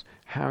jhanas.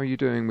 How are you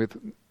doing with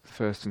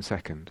first and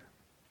second?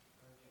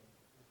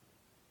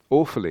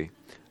 Awfully.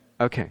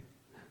 Okay.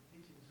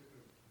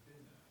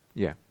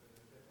 Yeah.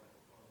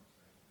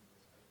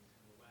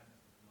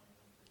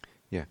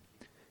 Yeah.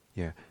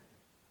 Yeah.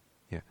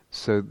 Yeah.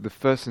 So the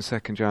first and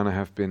second jhana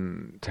have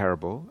been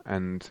terrible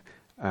and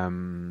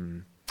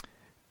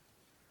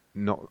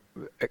not...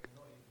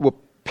 well,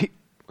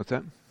 what's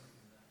that?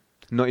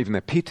 Not even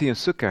there. Piti and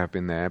Sukha have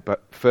been there,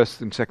 but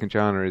first and second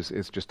jhana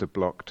is just a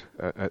blocked,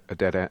 a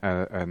dead,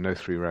 a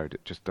no-through road.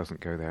 It just doesn't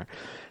go there,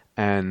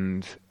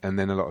 and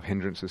then a lot of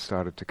hindrances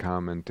started to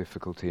come and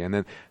difficulty,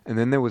 and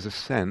then there was a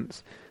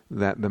sense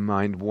that the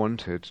mind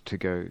wanted to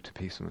go to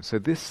peacefulness. So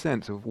this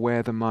sense of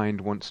where the mind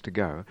wants to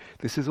go,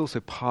 this is also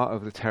part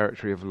of the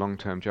territory of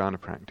long-term jhana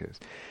practice.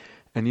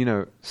 And you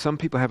know, some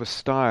people have a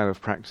style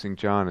of practicing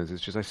jhanas.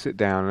 It's just I sit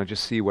down and I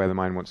just see where the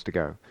mind wants to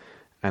go,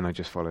 and I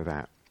just follow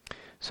that.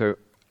 So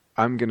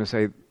I'm going to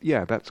say,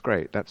 yeah, that's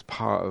great. That's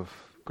part of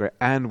great.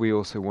 And we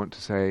also want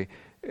to say,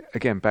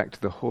 again, back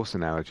to the horse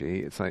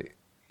analogy, it's like,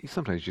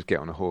 sometimes you just get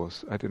on a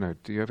horse. I don't know,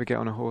 do you ever get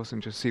on a horse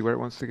and just see where it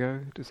wants to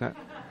go? Does that...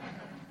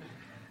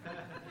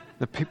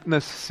 No,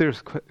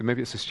 serious.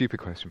 Maybe it's a stupid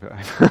question, but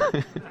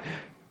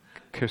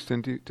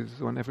Kirsten, does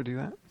one ever do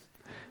that?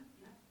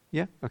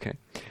 Yeah. Okay.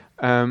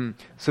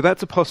 So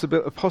that's a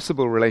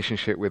possible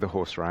relationship with a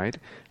horse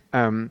ride.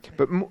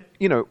 But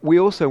you know, we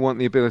also want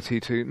the ability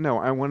to. No,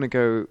 I want to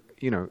go.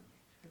 You know,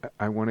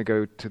 I want to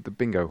go to the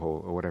bingo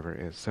hall or whatever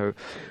it is. So.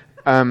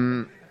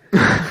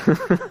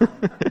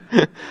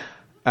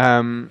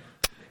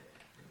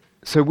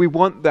 So we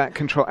want that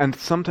control, and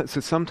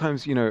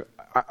sometimes, you know,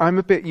 I'm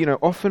a bit, you know,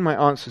 often my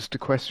answers to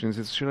questions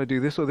is, should I do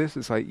this or this?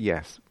 It's like,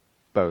 yes,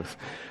 both.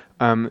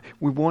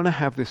 We want to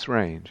have this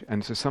range,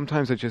 and so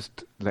sometimes I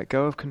just let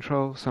go of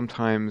control.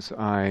 Sometimes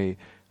I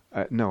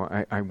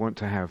want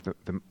to have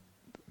the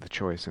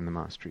choice and the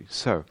mastery.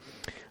 So,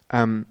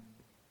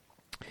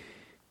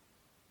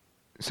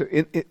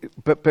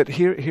 but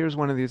here's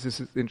one of these. This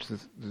is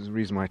interesting. There's a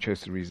reason why I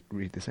chose to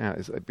read this out,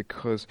 is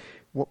because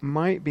what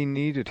might be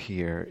needed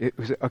here. It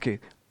was okay.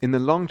 In the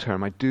long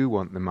term, I do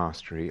want the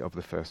mastery of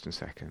the first and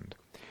second,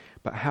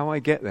 but how I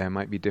get there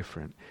might be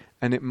different.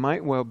 And it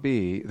might well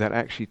be that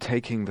actually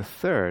taking the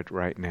third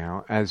right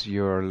now as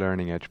your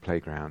learning edge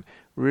playground,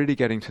 really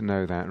getting to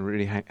know that and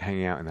really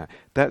hanging out in that,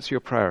 that's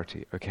your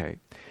priority. Okay.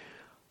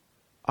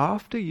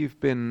 After you've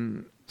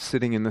been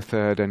sitting in the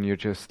third and you're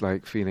just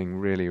like feeling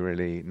really,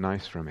 really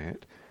nice from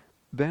it,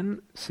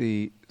 then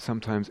see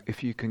sometimes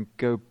if you can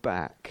go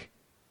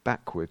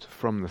backwards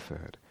from the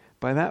third.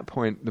 By that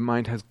point, the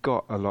mind has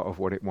got a lot of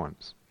what it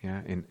wants.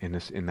 Yeah,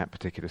 in that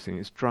particular thing,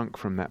 it's drunk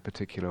from that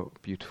particular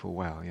beautiful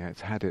well. Yeah,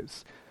 it's had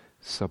its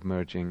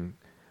submerging,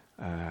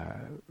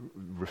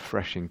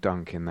 refreshing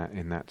dunk in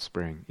that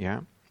spring.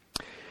 Yeah,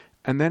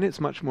 and then it's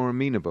much more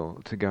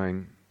amenable to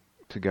going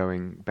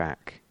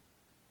back.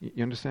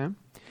 You understand?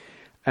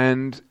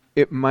 And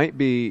it might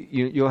be,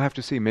 you'll have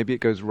to see, maybe it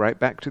goes right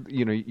back to,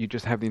 you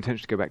just have the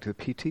intention to go back to the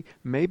PT.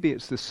 Maybe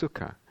it's the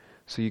Sukha.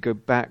 So you go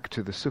back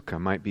to the Sukha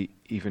might be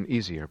even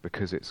easier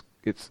because it's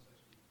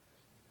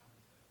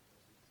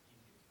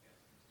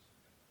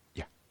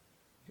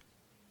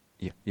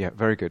Yeah,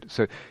 very good.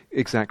 So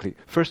exactly.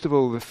 First of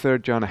all, the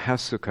third jhana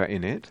has Sukha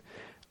in it,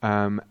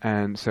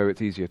 and so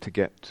it's easier to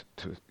get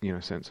to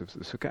a sense of the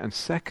Sukha. And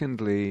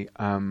secondly,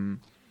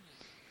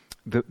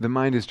 the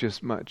mind is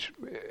just much...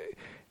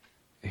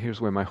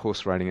 Here's where my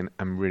horse riding, and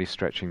I'm really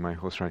stretching my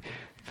horse riding.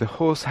 The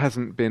horse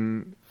hasn't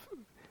been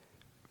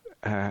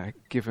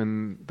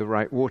given the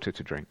right water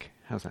to drink.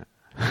 How's that?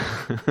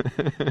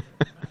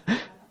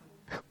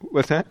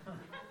 What's that?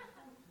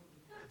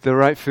 The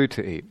right food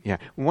to eat, yeah.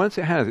 Once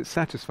it has, it's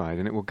satisfied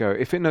and it will go.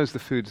 If it knows the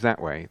food's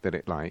that way, that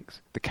it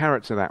likes, the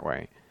carrots are that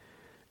way,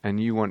 and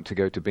you want to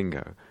go to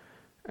bingo,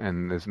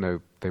 and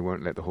they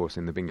won't let the horse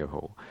in the bingo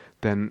hole,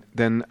 then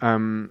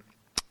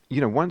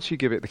once you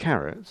give it the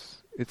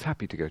carrots, it's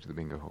happy to go to the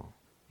bingo hole.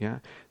 Yeah.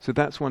 So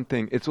that's one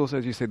thing. It's also,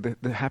 as you said,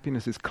 the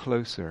happiness is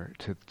closer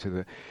to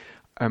the.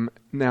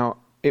 Now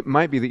it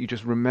might be that you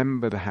just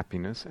remember the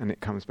happiness and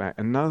it comes back.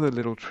 Another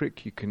little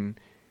trick you can.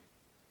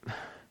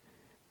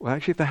 Well,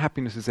 actually, if the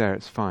happiness is there,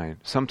 it's fine.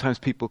 Sometimes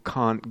people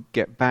can't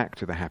get back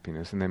to the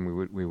happiness, and then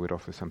we would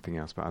offer something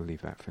else. But I'll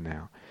leave that for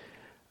now.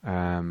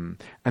 And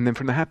then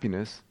from the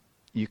happiness,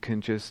 you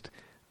can just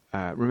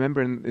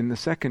remember in the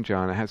second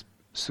jhana has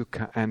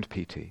sukha and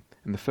piti,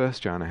 and the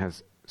first jhana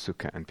has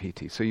sukha and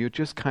piti. So you're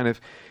just kind of,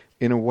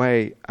 in a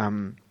way,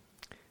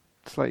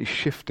 slightly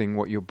shifting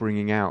what you're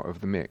bringing out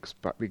of the mix,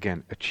 but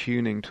again,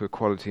 attuning to a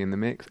quality in the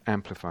mix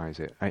amplifies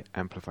it. I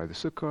amplify the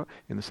sukha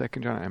in the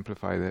second jhana,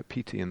 amplify the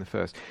piti in the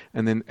first,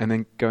 and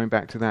then going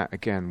back to that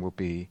again will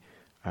be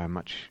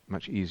much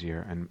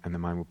easier, and the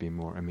mind will be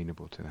more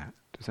amenable to that.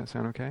 Does that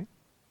sound okay?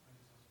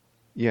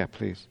 Yeah,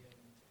 please.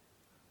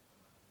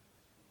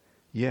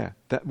 Yeah.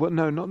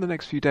 No, not in the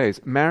next few days.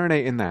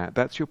 Marinate in that.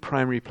 That's your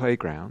primary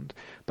playground.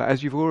 But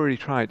as you've already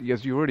tried,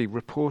 as you already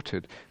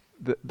reported,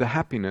 the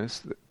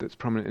happiness that's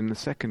prominent in the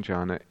second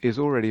jhana is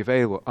already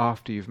available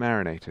after you've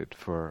marinated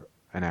for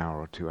an hour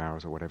or 2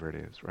 hours or whatever it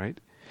is, right?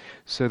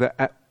 So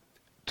that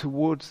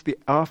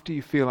after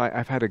you feel like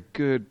I've had a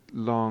good,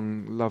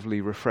 long,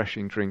 lovely,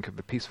 refreshing drink of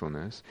the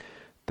peacefulness,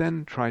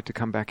 then try to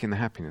come back in the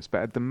happiness.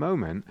 But at the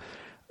moment,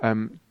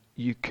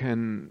 you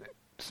can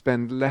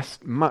spend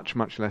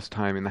much less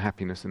time in the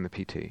happiness and the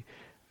piti,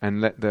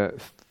 and let the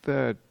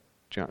third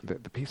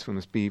the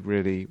peacefulness be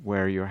really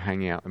where you're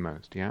hanging out the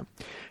most. Yeah.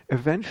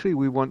 Eventually,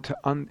 we want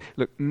to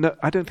look. No,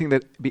 I don't think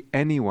there'd be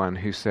anyone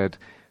who said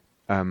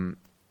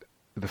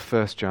the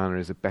first jhana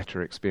is a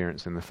better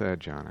experience than the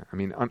third jhana. I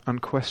mean,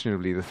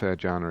 unquestionably, the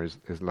third jhana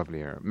is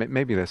lovelier.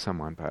 Maybe there's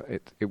someone, but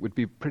it would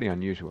be pretty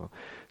unusual.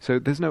 So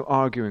there's no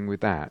arguing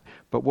with that.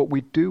 But what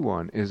we do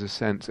want is a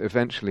sense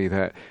eventually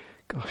that,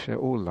 gosh, they're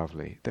all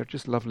lovely. They're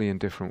just lovely in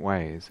different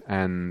ways.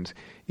 And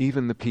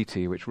even the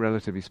piti, which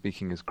relatively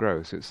speaking is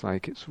gross, it's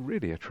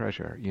really a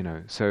treasure,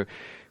 So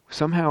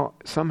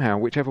somehow,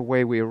 whichever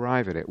way we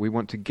arrive at it, we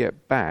want to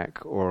get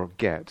back, or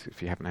get,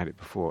 if you haven't had it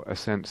before, a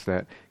sense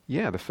that,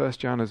 yeah, the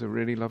first jhana is a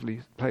really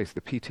lovely place.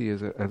 The piti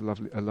is a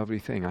lovely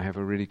thing. I have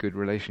a really good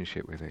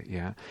relationship with it,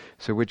 yeah?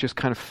 So we're just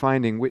kind of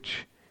finding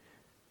which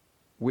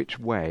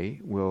way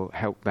will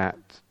help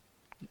that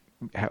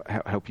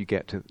help you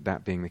get to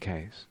that being the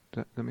case.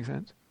 Does that make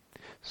sense?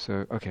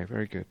 So, okay,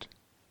 very good.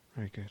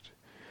 Very good.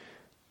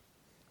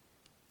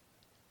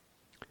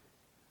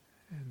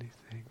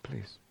 Anything,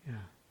 please? Yeah.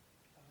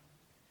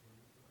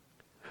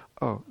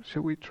 Oh,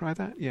 shall we try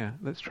that? Yeah,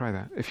 let's try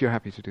that. If you're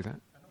happy to do that.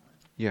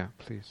 Yeah,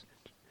 please.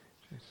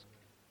 Jeez.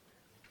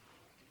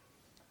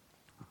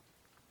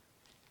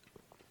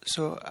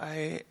 So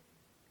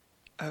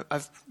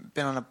I've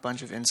been on a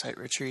bunch of insight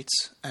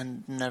retreats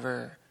and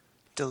never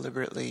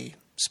deliberately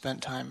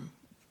spent time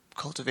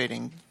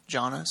cultivating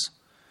jhanas,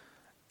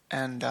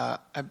 and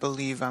I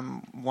believe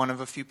I'm one of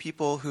a few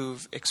people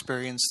who've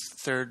experienced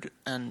third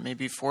and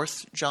maybe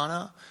fourth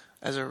jhana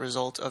as a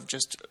result of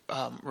just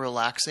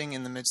relaxing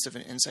in the midst of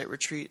an insight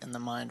retreat and the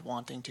mind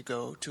wanting to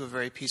go to a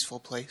very peaceful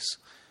place.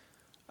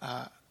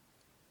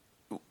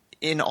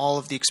 In all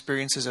of the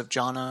experiences of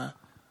jhana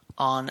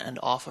on and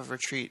off of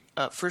retreat,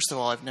 first of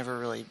all, I've never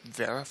really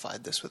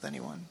verified this with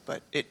anyone,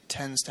 but it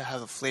tends to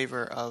have a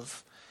flavor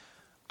of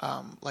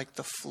like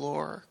the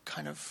floor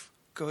kind of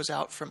goes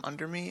out from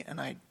under me, and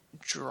I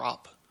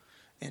drop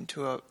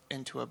into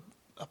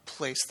a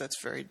place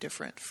that's very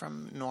different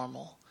from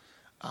normal,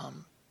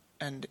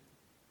 and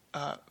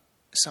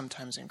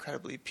sometimes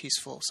incredibly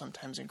peaceful,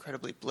 sometimes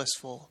incredibly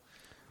blissful.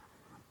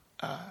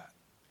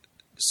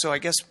 So I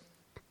guess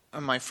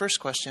my first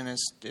question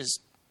is,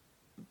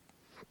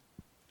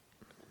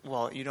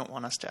 well, you don't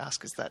want us to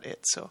ask, is that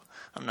it? So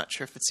I'm not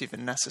sure if it's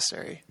even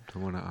necessary.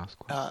 Don't want to ask.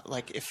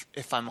 Like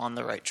if I'm on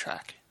the right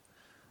track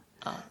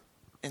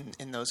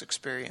in those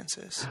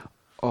experiences.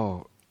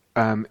 Oh,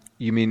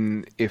 you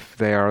mean if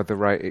they are the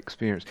right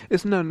experience?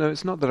 It's not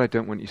that I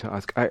don't want you to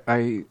ask.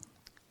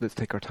 Let's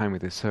take our time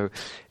with this. So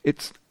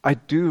I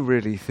do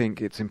really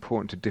think it's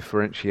important to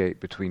differentiate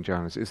between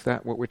jhanas. Is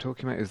that what we're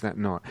talking about? Is that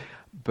not?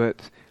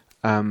 But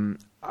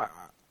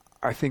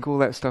I think all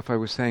that stuff I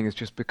was saying is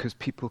just because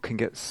people can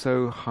get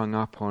so hung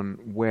up on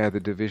where the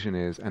division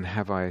is and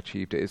have I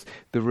achieved it.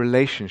 The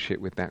relationship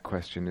with that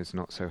question is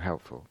not so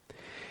helpful.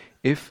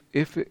 If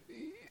it,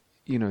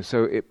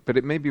 but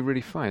it may be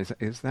really fine.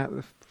 Is that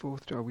the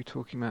fourth? Are we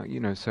talking about?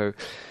 So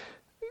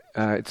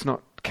it's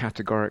not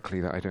categorically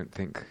that I don't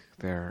think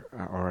there,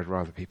 or I'd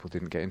rather people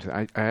didn't get into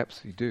it. I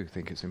absolutely do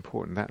think it's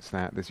important.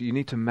 You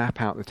need to map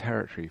out the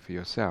territory for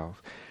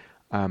yourself.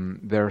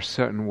 There are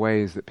certain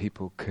ways that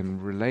people can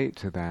relate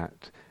to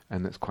that,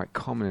 and that's quite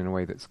common in a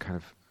way that's kind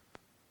of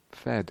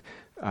fed,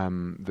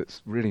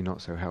 that's really not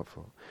so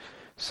helpful.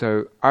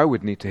 So I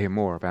would need to hear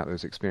more about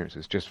those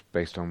experiences, just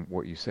based on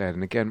what you said.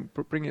 And again,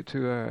 bring it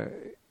to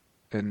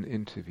an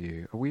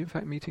interview. Are we in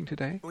fact meeting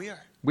today? We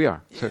are. We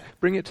are. Yeah. So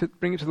bring it to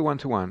the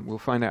one-to-one. We'll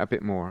find out a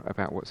bit more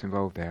about what's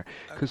involved there.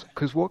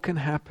 Because what can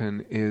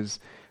happen is,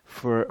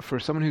 for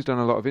someone who's done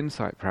a lot of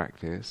insight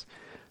practice,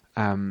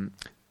 as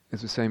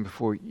I was saying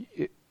before,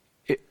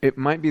 it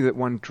might be that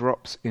one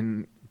drops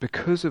in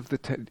because of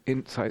the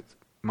insight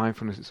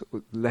mindfulness. It's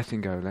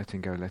letting go,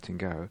 letting go, letting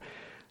go.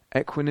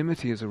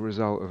 Equanimity is a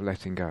result of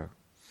letting go.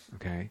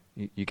 Okay,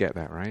 you get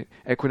that, right?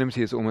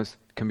 Equanimity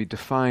can be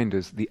defined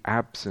as the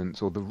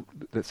absence, or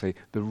let's say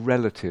the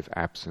relative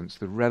absence,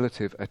 the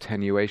relative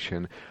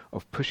attenuation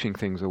of pushing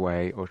things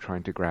away or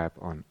trying to grab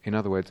on. In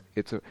other words,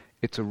 it's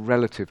a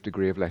relative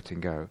degree of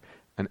letting go,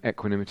 and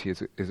equanimity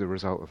is a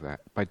result of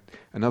that.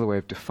 Another way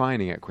of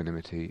defining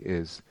equanimity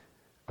is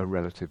a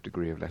relative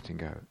degree of letting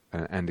go.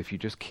 And if you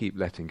just keep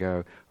letting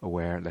go,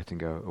 aware, letting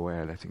go,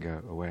 aware, letting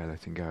go, aware,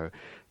 letting go,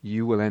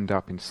 you will end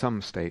up in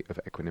some state of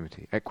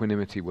equanimity.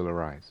 Equanimity will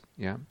arise.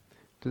 Yeah?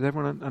 Does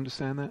everyone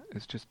understand that?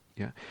 It's just,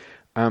 yeah.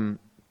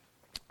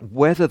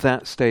 Whether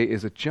that state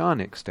is a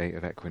jhanic state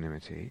of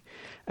equanimity,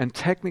 and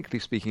technically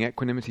speaking,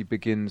 equanimity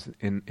begins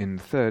in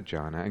the third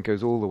jhana and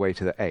goes all the way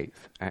to the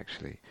eighth,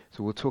 actually.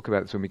 So we'll talk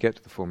about this when we get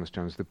to the formless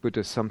jhanas. The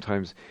Buddha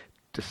sometimes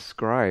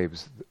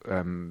describes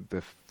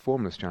the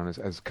formless jhanas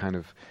as kind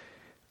of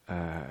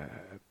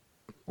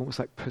almost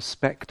like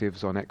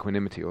perspectives on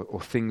equanimity, or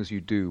things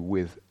you do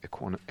with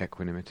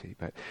equanimity.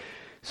 But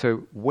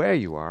so where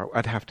you are,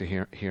 I'd have to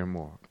hear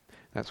more.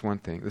 That's one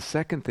thing. The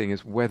second thing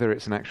is whether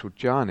it's an actual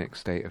jhanic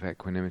state of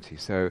equanimity.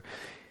 So,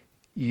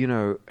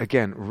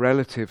 again,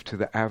 relative to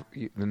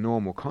the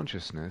normal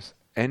consciousness,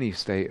 any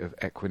state of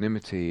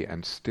equanimity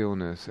and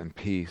stillness and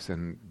peace,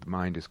 and the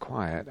mind is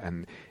quiet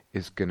and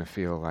is going to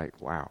feel like,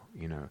 wow,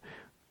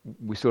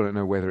 we still don't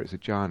know whether it's a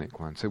jhanic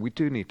one. So we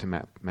do need to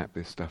map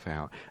this stuff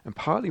out. And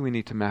partly we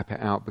need to map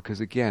it out because,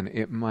 again,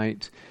 it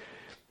might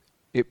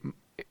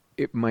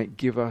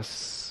give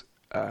us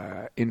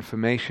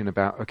information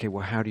about, okay,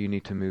 well, how do you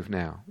need to move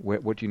now?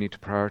 What do you need to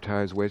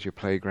prioritize? Where's your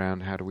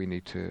playground? How do we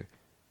need to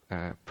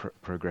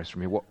progress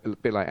from here? A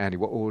bit like Andy,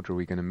 what order are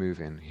we going to move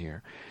in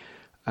here?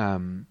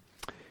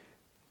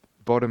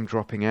 Bottom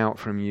dropping out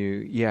from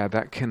you, yeah,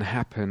 that can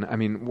happen. I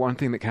mean, one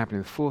thing that can happen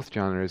in the fourth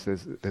jhana is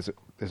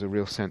there's a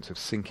real sense of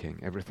sinking.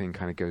 Everything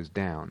kind of goes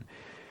down.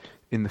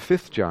 In the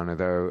fifth jhana,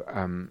 though,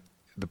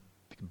 the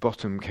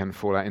bottom can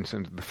fall out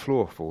into the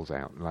floor falls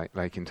out,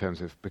 like in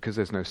terms of, because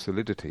there's no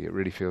solidity, it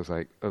really feels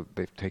like, oh,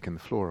 they've taken the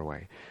floor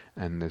away,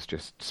 and there's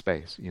just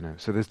space,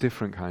 So there's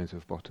different kinds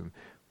of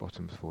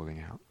bottoms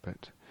falling out,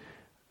 but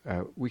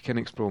we can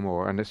explore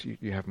more unless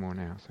you have more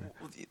now.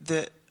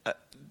 So.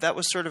 That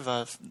was sort of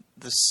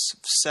the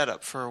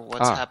setup for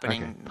what's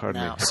happening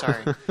now.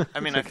 Sorry. I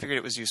mean, I figured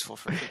it was useful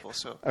for people.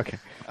 So, okay.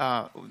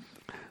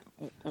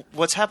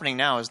 What's happening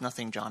now is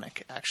nothing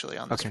jhanic, actually,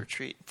 on this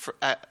retreat,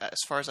 as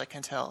far as I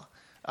can tell.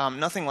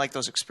 Nothing like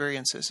those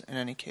experiences, in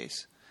any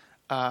case.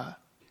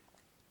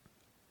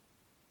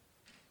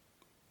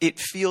 It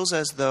feels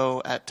as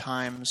though, at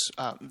times,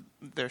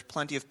 there's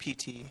plenty of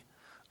PT,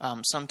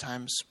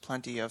 sometimes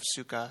plenty of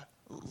sukha,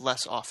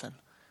 less often.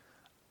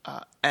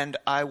 And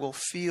I will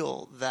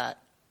feel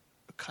that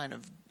kind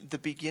of the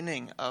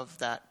beginning of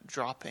that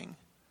dropping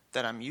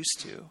that I'm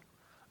used to,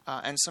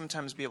 and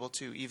sometimes be able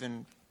to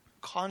even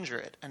conjure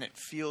it, and it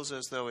feels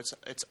as though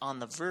it's on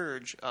the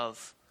verge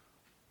of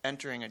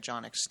entering a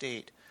jhanic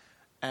state.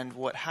 And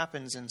what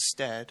happens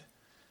instead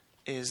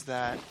is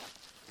that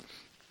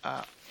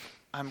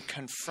I'm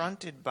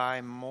confronted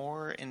by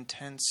more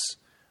intense.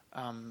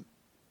 I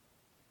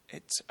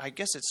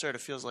guess it sort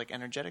of feels like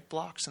energetic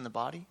blocks in the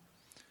body.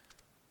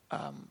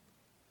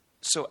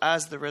 So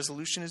as the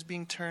resolution is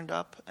being turned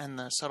up and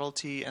the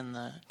subtlety and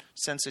the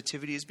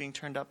sensitivity is being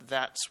turned up,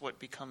 that's what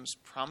becomes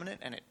prominent,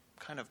 and it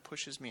kind of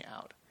pushes me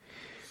out.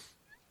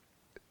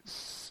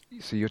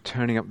 So you're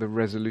turning up the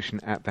resolution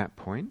at that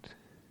point?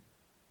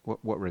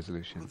 What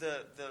resolution?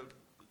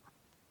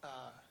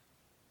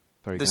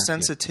 The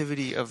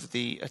sensitivity of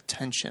the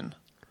attention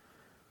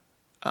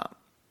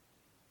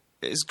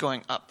is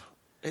going up.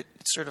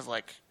 It's sort of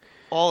like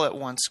all at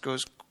once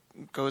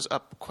goes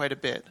up quite a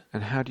bit.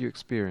 And how do you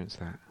experience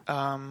that?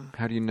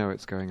 How do you know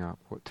it's going up?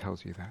 What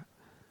tells you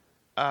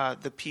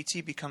that? The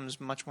PT becomes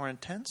much more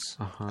intense,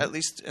 at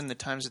least in the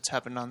times it's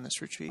happened on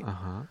this retreat.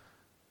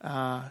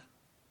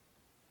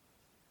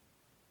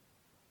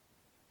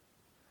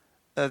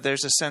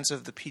 There's a sense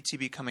of the PT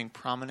becoming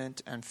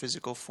prominent and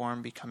physical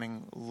form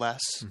becoming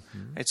less.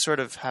 Mm-hmm. It's sort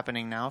of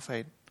happening now if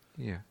I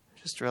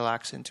just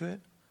relax into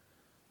it.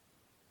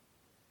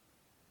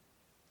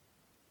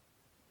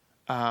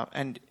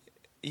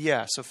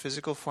 So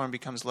physical form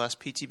becomes less,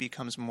 PT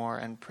becomes more,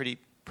 and pretty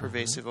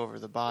pervasive over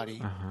the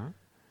body.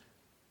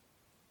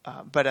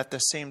 But at the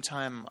same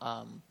time,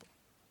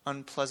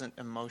 unpleasant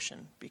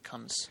emotion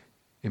becomes...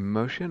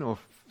 Emotion or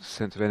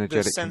sense of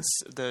energetic?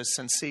 The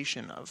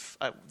sensation of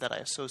that I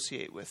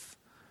associate with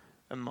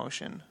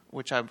emotion,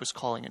 which I was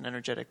calling an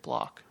energetic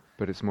block.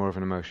 But it's more of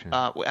an emotion.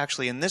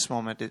 Actually, in this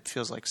moment, it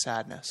feels like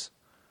sadness.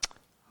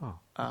 Oh,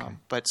 okay.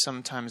 But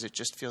sometimes it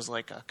just feels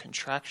like a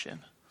contraction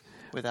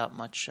without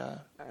much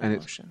And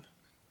emotion.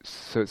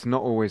 So it's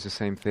not always the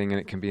same thing, and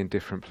it can be in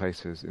different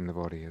places in the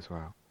body as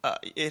well.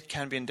 It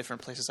can be in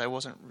different places. I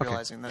wasn't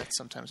realizing that it's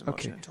sometimes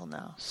emotion until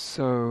now.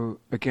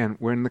 So again,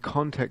 we're in the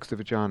context of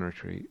a jhana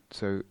retreat.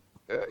 So,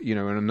 in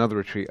another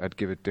retreat, I'd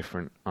give a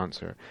different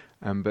answer.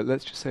 But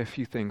let's just say a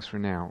few things for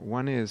now.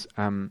 One is,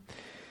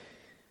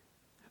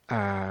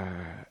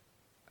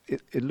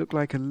 it looked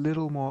like a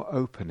little more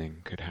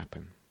opening could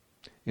happen.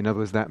 In other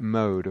words, that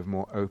mode of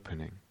more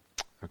opening.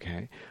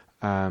 Okay.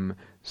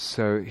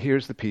 So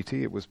here's the PT.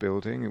 It was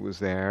building. It was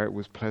there. It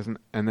was pleasant,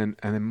 and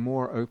then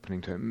more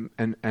opening to it.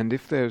 And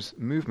if there's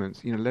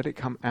movements, let it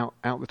come out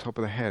the top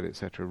of the head,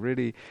 etc.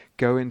 Really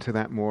go into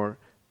that more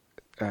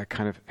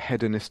kind of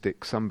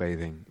hedonistic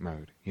sunbathing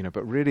mode.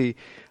 But really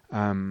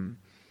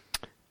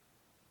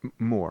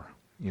more.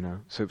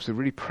 So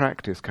really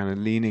practice kind of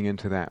leaning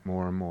into that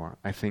more and more.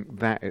 I think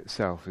that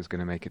itself is going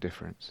to make a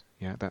difference.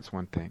 Yeah, that's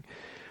one thing.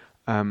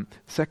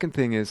 Second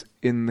thing is,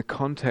 in the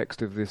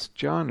context of this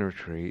jhana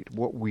retreat,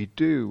 what we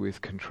do with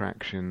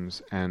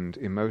contractions and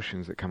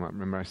emotions that come up,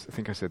 remember I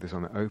think I said this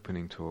on the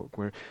opening talk,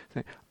 where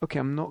saying,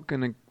 okay,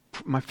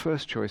 my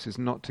first choice is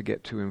not to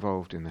get too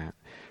involved in that.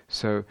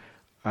 So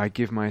I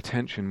give my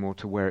attention more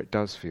to where it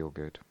does feel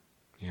good.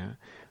 Yeah.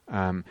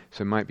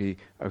 So it might be,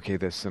 okay,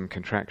 there's some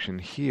contraction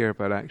here,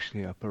 but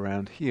actually up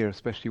around here,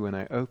 especially when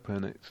I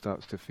open, it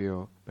starts to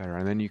feel better.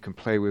 And then you can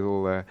play with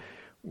all the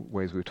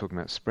ways we were talking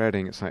about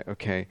spreading. It's like,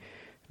 okay,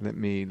 let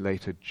me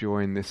later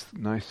join this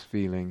nice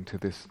feeling to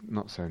this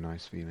not so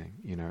nice feeling,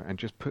 and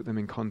just put them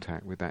in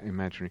contact with that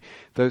imaginary.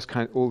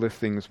 All the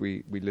things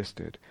we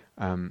listed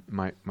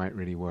might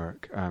really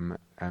work and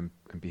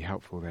be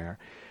helpful there.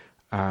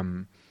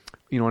 On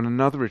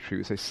another retreat,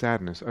 we say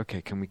sadness.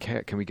 Okay, can we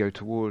care? Can we go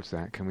towards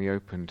that? Can we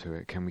open to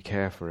it? Can we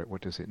care for it?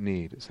 What does it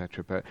need,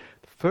 etc. But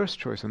the first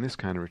choice on this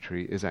kind of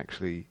retreat is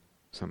actually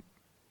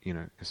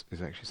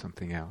is actually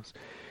something else.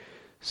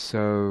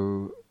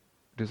 So,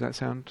 does that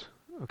sound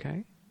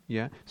okay?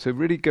 Yeah. So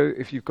really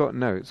if you've got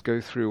notes, go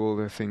through all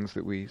the things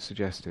that we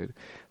suggested.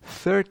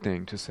 Third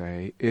thing to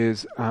say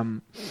is,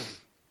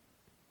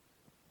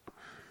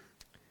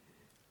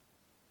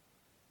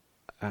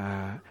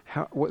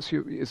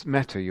 it's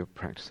metta you're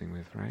practicing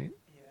with, right?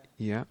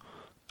 Yeah.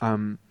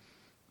 I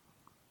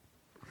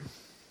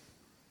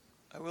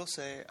will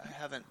say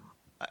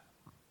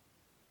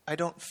I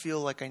don't feel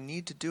like I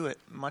need to do it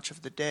much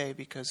of the day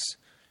because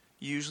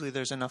usually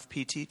there's enough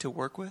PT to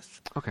work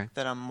with. Okay.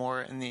 That I'm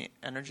more in the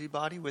energy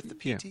body with the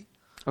PT. Yeah.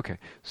 Okay.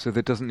 So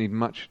there doesn't need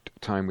much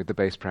time with the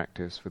base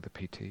practice for the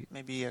PT.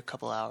 Maybe a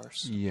couple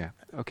hours. Yeah.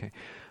 Okay.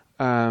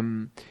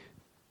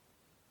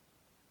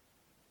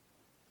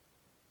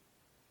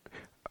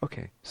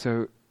 Okay.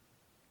 So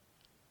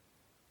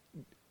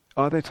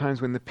are there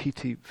times when the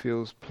PT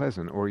feels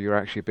pleasant, or you're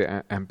actually a bit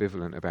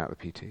ambivalent about the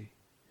PT?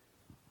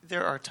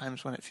 There are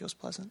times when it feels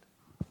pleasant.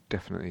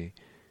 Definitely.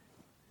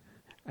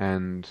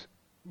 And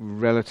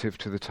relative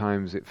to the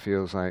times it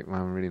feels like,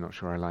 well, I'm really not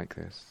sure I like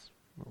this,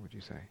 what would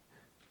you say?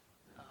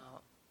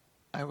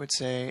 I would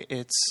say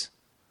it's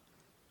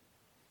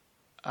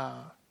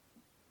 10%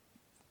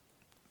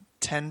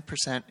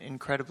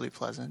 incredibly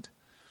pleasant,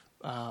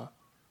 like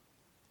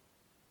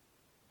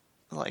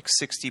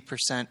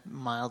 60%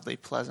 mildly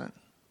pleasant,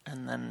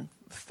 and then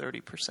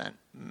 30%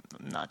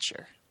 not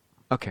sure.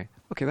 Okay,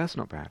 that's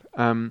not bad.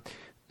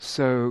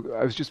 So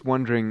I was just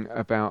wondering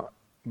about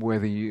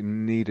whether you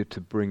needed to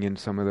bring in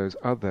some of those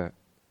other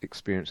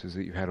experiences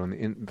that you've had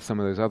on some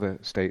of those other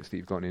states that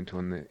you've gotten into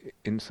on the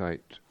insight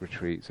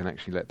retreats, and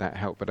actually let that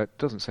help. But that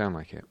doesn't sound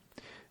like it.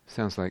 It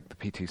sounds like the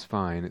PT's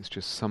fine. It's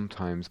just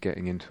sometimes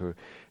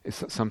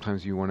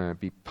sometimes you want to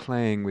be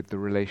playing with the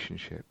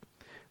relationship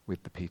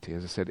with the PT.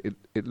 As I said,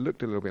 it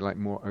looked a little bit like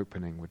more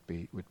opening would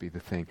be the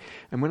thing.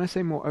 And when I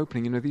say more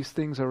opening, these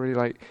things are really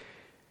like,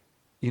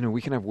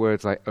 we can have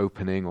words like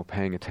opening or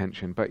paying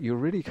attention, but you're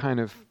really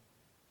kind of,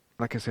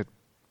 like I said,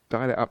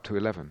 dial it up to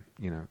 11,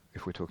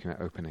 if we're talking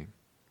about opening.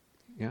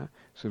 Yeah?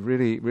 So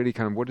really, really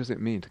kind of, what does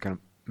it mean to kind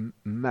of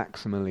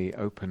maximally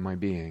open my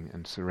being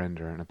and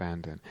surrender and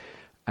abandon?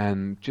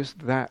 And just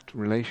that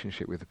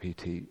relationship with the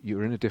PT,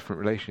 you're in a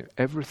different relationship.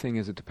 Everything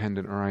is a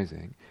dependent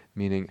arising,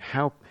 meaning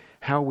how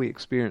we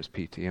experience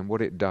PT and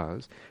what it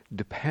does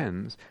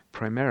depends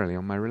primarily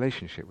on my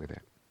relationship with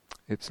it.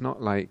 It's not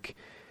like,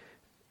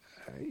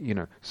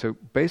 so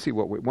basically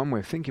one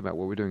way of thinking about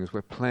what we're doing is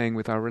we're playing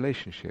with our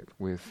relationship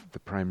with the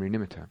primary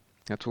nimitta.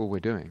 That's all we're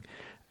doing.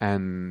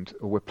 Or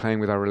we're playing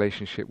with our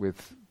relationship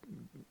with,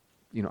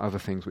 other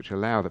things which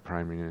allow the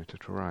primary nimitta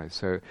to arise.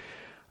 So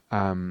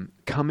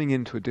coming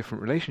into a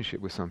different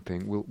relationship with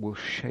something will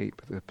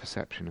shape the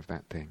perception of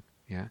that thing.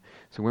 Yeah.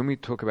 So when we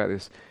talk about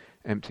this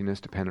emptiness,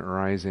 dependent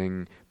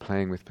arising,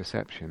 playing with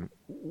perception,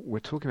 we're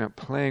talking about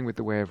playing with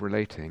the way of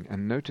relating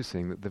and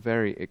noticing that the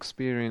very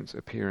experience,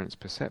 appearance,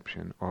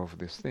 perception of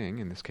this thing,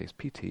 in this case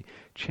PT,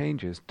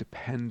 changes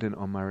dependent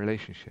on my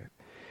relationship.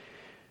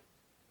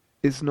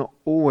 It's not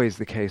always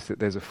the case that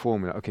there's a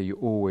formula, okay, you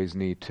always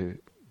need to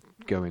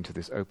go into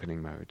this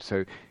opening mode.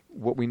 So,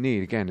 what we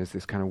need, again, is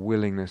this kind of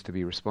willingness to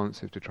be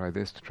responsive, to try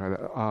this, to try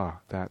that.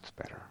 That's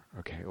better.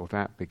 Okay, or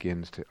that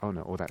begins to,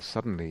 or that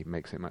suddenly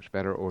makes it much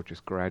better, or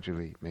just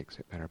gradually makes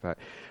it better.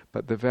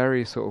 But the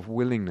very sort of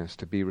willingness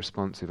to be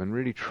responsive and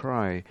really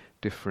try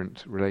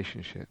different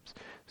relationships.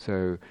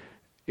 So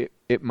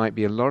it might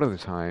be a lot of the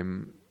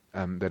time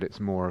that it's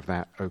more of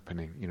that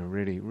opening,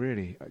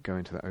 really go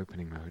into that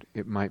opening mode.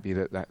 It might be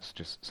that that's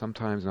just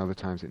sometimes, and other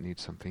times it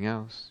needs something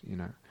else,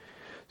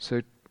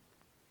 So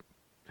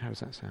how does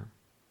that sound?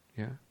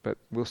 Yeah, but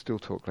we'll still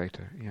talk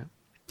later. Yeah,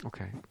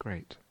 okay,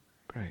 great.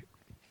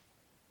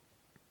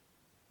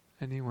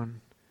 Anyone?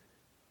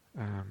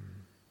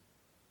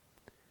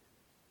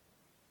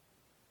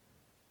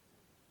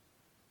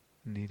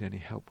 Need any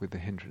help with the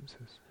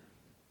hindrances?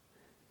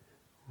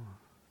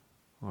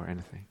 Or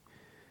anything?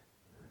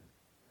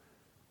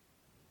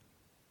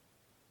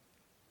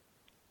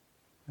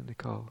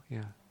 Nicole,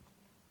 yeah.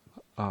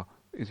 Oh,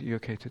 is it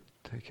okay to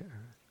take it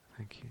over?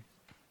 Thank you.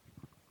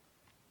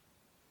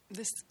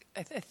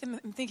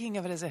 I'm thinking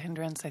of it as a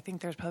hindrance. I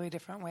think there's probably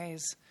different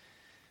ways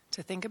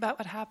to think about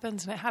what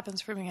happens, and it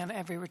happens for me on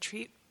every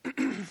retreat.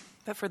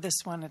 But for this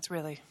one, it's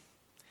really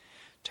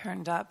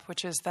turned up,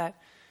 which is that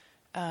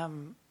I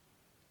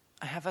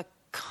have a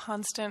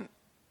constant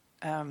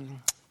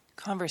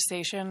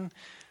conversation,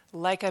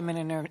 like I'm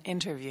in an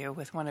interview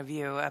with one of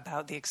you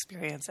about the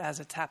experience as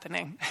it's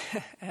happening.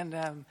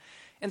 And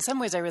in some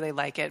ways, I really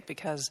like it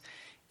because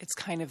it's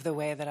kind of the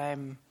way that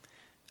I'm.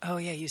 Oh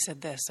yeah, you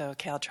said this. So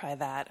okay, I'll try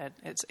that. And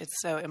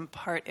it's so in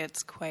part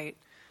it's quite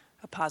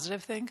a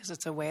positive thing because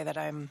it's a way that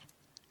I'm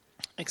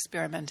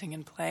experimenting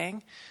and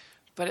playing,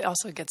 but it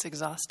also gets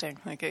exhausting.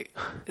 Like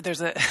there's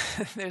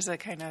a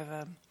kind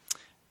of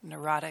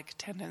neurotic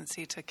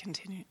tendency to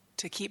continue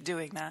to keep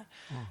doing that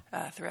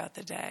throughout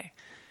the day.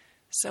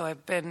 So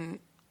I've been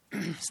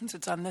since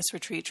it's on this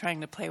retreat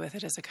trying to play with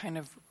it as a kind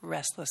of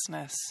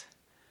restlessness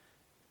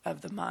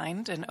of the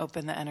mind and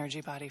open the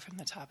energy body from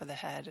the top of the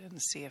head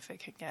and see if it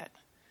can get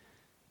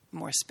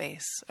more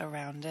space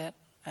around it,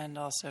 and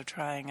also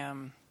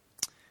trying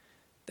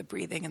the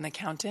breathing and the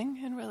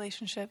counting in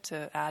relationship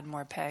to add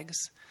more pegs.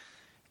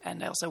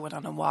 And I also went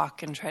on a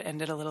walk and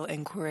did a little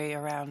inquiry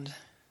around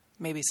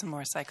maybe some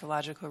more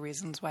psychological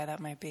reasons why that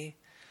might be.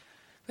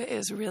 But it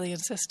is really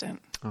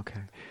insistent.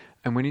 Okay.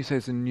 And when you say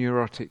it's a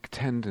neurotic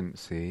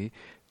tendency,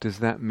 does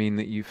that mean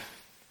that you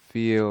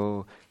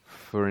feel,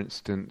 for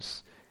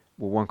instance,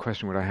 one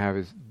question what I have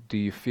is, do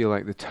you feel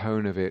like the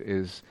tone of it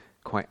is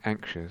quite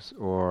anxious,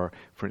 or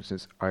for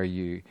instance, are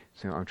you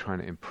saying I'm trying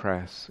to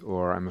impress,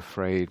 or I'm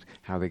afraid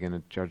how they're going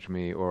to judge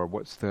me, or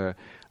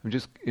I'm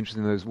just interested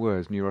in those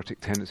words,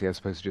 neurotic tendency as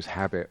opposed to just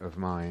habit of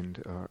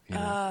mind, or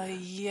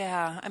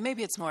yeah,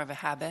 maybe it's more of a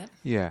habit.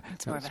 Yeah,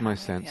 that's my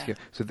sense. Yeah.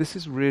 So this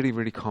is really,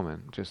 really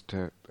common. Just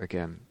to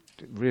again,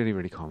 really,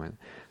 really common.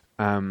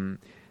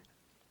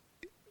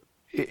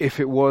 If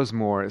it was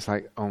more, it's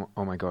like, oh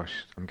my gosh,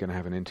 I'm going to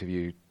have an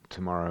interview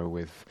tomorrow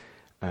with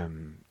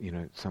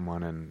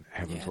someone, and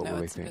heavens, what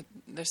will they think?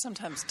 There's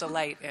sometimes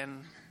delight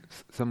in.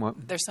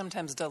 Somewhat. There's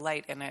sometimes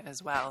delight in it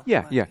as well.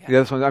 Yeah.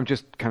 That's what I'm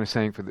just kind of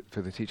saying for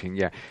the teaching.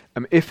 Yeah,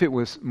 if it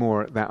was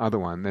more that other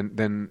one,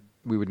 then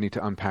we would need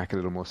to unpack a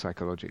little more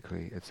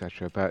psychologically,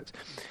 etc. But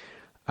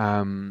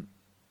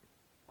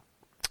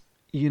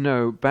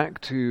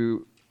back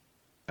to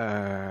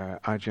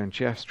Ajahn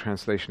Jeff's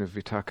translation of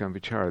Vitakka and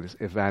Vichara, this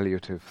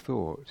evaluative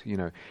thought.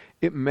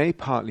 It may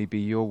partly be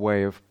your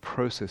way of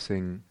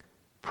processing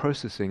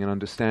and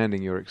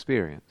understanding your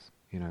experience,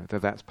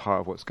 that's part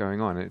of what's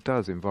going on, and it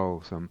does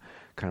involve some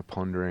kind of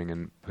pondering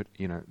and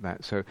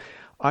that. So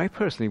I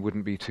personally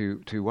wouldn't be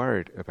too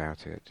worried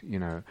about it.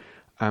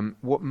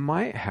 What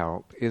might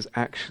help is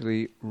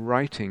actually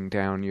writing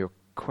down your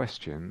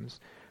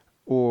questions,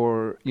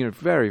 or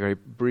very, very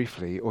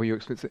briefly, or your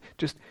experience.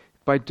 Just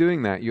by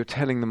doing that, you're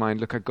telling the mind,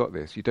 look, I've got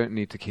this. You don't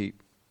need to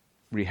keep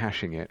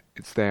rehashing it.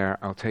 It's there.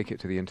 I'll take it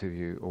to the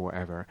interview or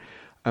whatever.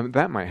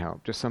 That might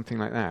help. Just something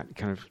like that,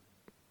 kind of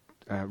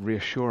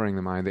reassuring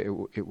the mind that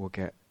it will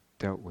get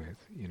dealt with.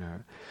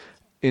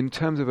 In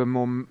terms of a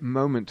more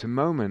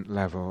moment-to-moment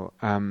level,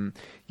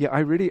 I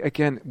really,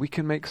 again, we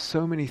can make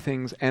so many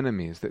things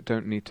enemies that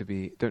don't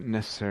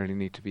necessarily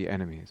need to be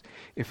enemies.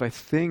 If I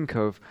think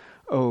of,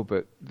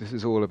 but this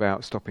is all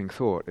about stopping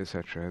thought,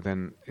 etc.,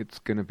 then it's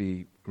going to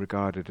be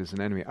regarded as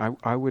an enemy.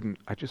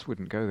 I just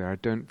wouldn't go there. I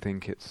don't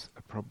think it's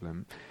a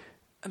problem.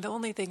 The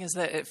only thing is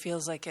that it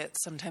feels like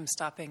it's sometimes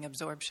stopping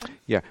absorption.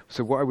 Yeah.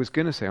 So what I was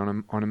going to say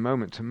on a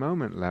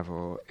moment-to-moment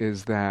level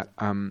is that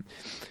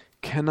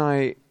can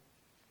I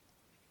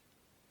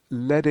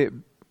let it...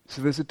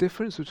 So there's a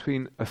difference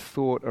between a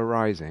thought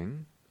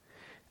arising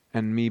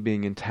and me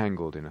being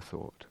entangled in a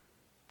thought.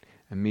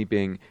 And me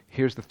being,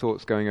 here's the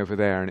thoughts going over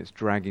there and it's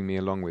dragging me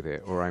along with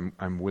it, or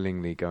I'm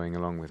willingly going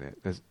along with it.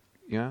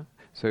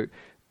 So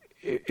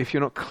if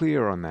you're not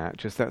clear on that,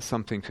 just that's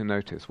something to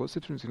notice. What's the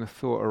difference in a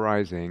thought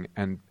arising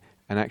and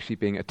actually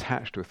being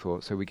attached to a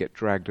thought, so we get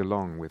dragged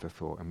along with a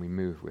thought and we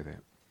move with it?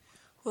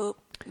 Well,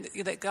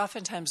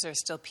 oftentimes there's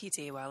still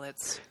PT while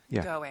it's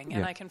going,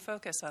 and I can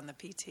focus on the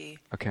PT.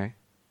 Okay.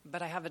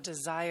 but I have a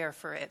desire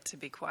for it to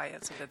be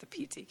quiet so that the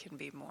PT can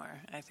be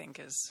more, I think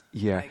is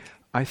Yeah.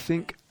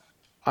 like...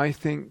 I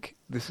think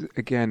this is,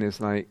 again, is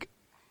like,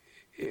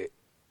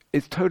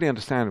 it's totally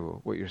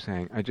understandable what you're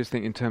saying. I just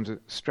think in terms of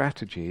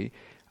strategy,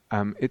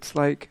 it's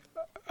like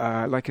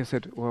I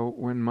said, well,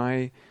 when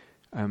my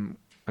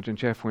Ajahn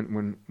Jeff, when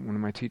one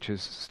of my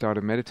teachers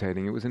started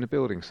meditating, it was in a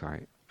building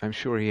site. I'm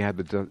sure he had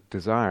the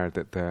desire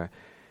that the,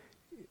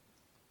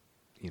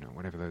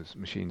 whatever those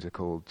machines are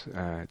called,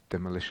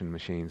 demolition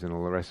machines and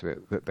all the rest of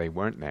it, that they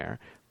weren't there,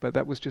 but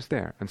that was just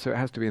there. And so it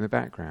has to be in the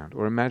background.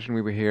 Or imagine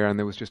we were here and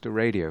there was just a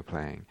radio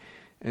playing.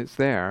 It's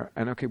there,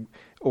 and okay,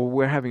 or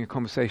we're having a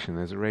conversation,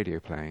 there's a radio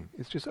playing.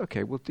 It's just,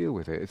 okay, we'll deal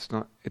with it.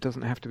 It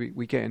doesn't have to be,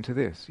 we get into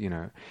this,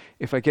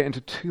 If I get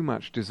into too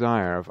much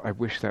desire of, I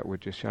wish that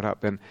would just shut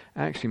up, then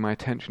actually my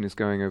attention is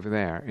going over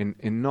there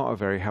in not a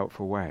very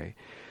helpful way.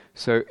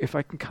 So if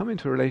I can come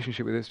into a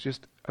relationship with this,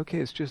 just, okay,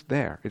 it's just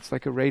there. It's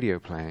like a radio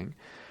playing.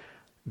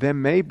 There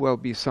may well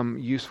be some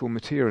useful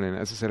material in it,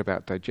 as I said,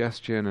 about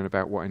digestion and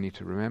about what I need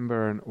to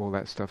remember and all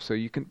that stuff. So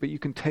you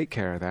can take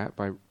care of that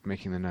by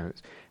making the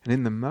notes. And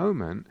in the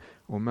moment,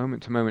 or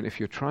moment to moment, if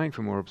you're trying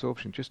for more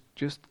absorption,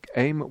 just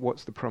aim at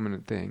what's the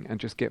prominent thing and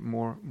just get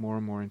more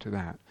and more into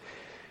that.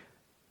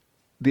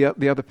 The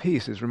other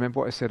piece is, remember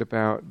what I said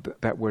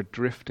about that word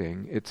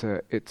drifting. It's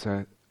a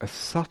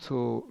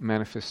subtle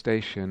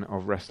manifestation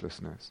of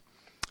restlessness,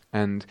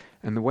 and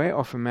the way it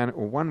often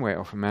one way it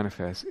often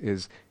manifests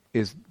is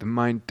the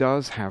mind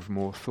does have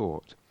more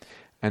thought,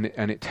 and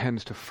it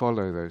tends to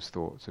follow those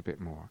thoughts a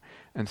bit more.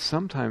 And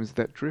sometimes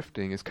that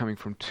drifting is coming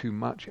from too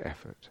much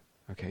effort.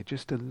 Okay,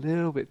 just a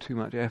little bit too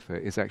much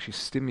effort is actually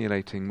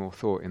stimulating more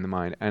thought in the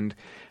mind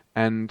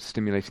and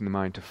stimulating the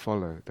mind to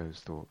follow those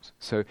thoughts.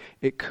 So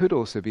it could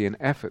also be an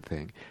effort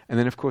thing. And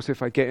then, of course,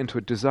 if I get into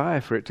a desire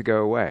for it to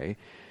go away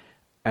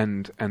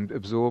and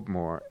absorb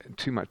more,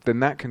 too much,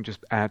 then that can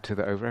just add to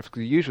the over effort.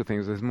 The usual thing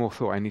is there's more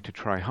thought, I need to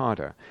try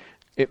harder.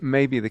 It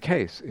may be the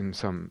case in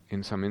some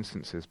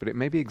instances, but it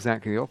may be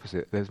exactly the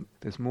opposite.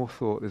 There's more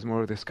thought. There's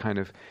more of this kind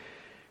of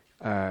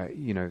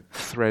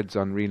threads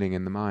unreeling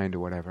in the mind or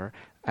whatever.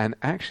 And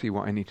actually,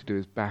 what I need to do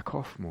is back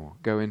off more,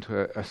 go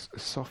into a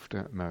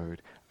softer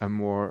mode, a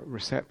more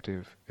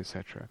receptive,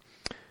 etc.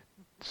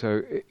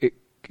 So it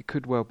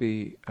could well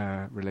be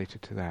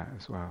related to that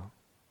as well.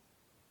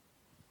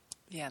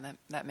 Yeah,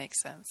 that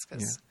makes sense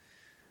because. Yeah.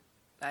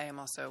 I am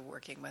also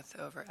working with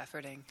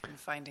over-efforting and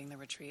finding the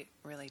retreat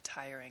really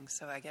tiring.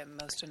 So I get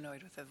most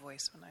annoyed with the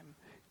voice when I'm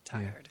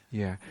tired.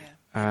 Yeah.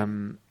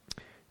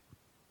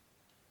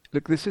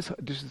 Look, this is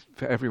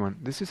for everyone.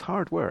 This is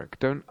hard work.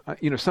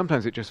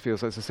 Sometimes it just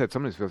feels, as I said,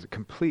 sometimes it feels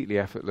completely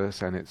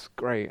effortless and it's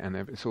great and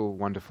it's all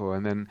wonderful.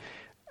 And then,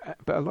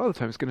 but a lot of the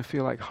time it's going to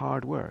feel like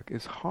hard work.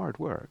 It's hard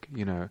work,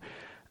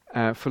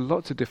 for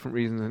lots of different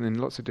reasons and in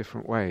lots of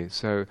different ways.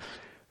 So,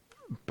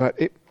 but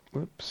it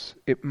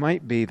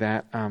might be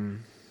that,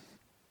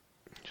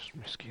 just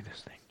rescue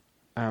this thing.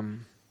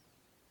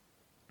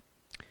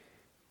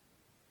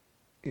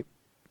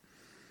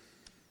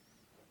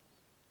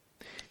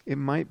 It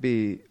might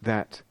be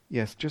that,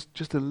 yes,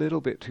 just a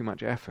little bit too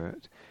much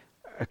effort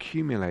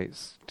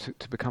accumulates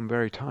to become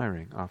very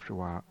tiring after a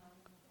while.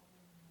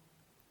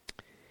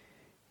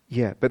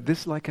 Yeah, but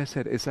this, like I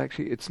said,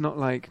 it's not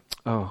like,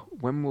 oh,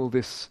 when will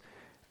this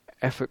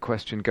effort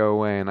question go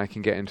away and I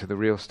can get into the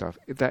real stuff?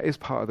 That is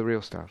part of the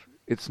real stuff.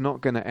 It's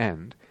not going to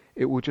end.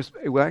 It will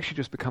actually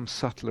just become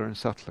subtler and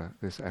subtler,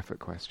 this effort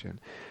question.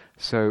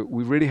 So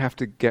we really have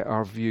to get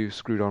our view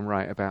screwed on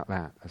right about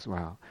that as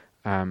well.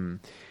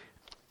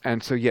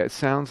 And so, yeah, it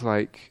sounds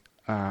like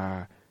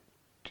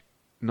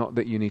not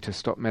that you need to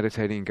stop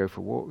meditating and go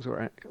for walks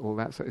or all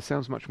that. So it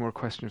sounds much more a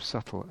question of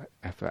subtle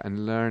effort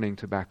and learning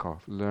to back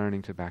off,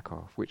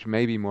 which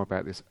may be more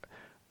about this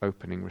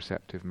opening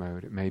receptive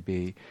mode. It may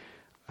be,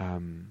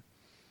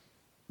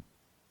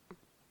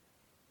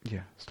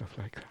 stuff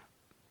like that.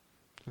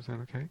 Is that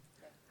okay?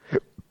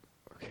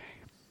 Okay.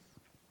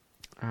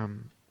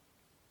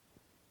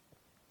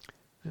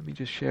 Let me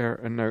just share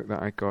a note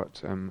that I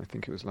got, I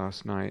think it was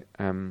last night.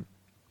 So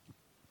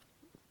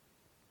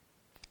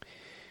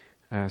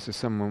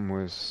someone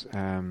was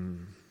blah,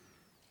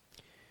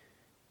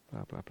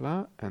 blah,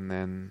 blah, and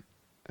then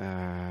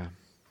I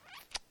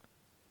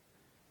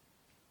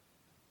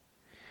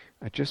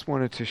just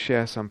wanted to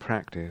share some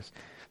practice.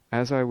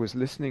 As I was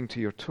listening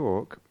to your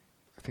talk,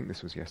 I think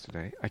this was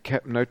yesterday, I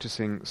kept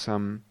noticing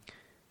some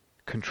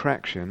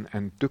contraction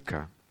and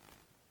dukkha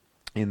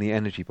in the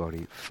energy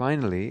body.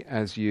 Finally,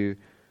 as you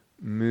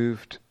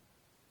moved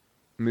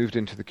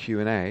into the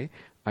Q&A,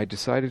 I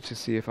decided to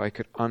see if I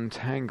could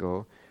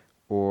untangle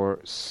or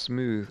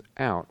smooth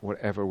out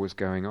whatever was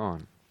going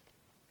on.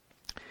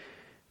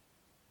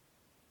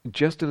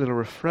 Just a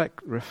little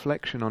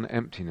reflection on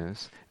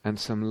emptiness and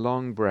some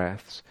long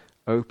breaths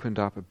opened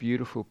up a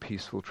beautiful,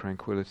 peaceful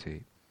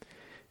tranquility.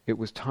 It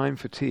was time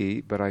for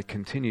tea, but I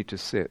continued to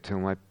sit till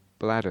my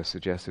bladder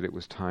suggested it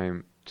was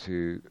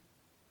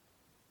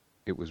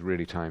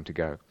really time to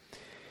go.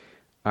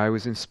 I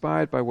was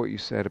inspired by what you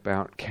said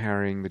about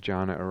carrying the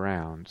jhana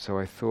around, so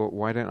I thought,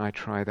 why don't I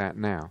try that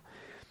now?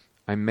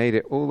 I made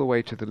it all the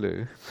way to the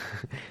loo,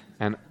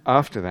 and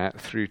after that,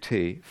 through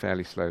tea,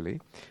 fairly slowly,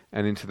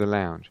 and into the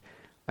lounge.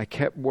 I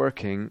kept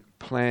working,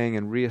 playing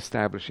and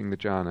re-establishing the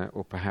jhana,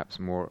 or perhaps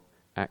more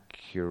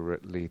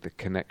accurately, the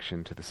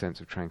connection to the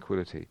sense of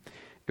tranquility.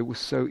 It was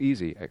so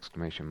easy! !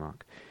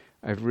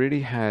 I've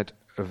really had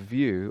a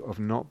view of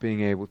not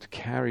being able to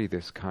carry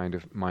this kind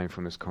of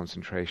mindfulness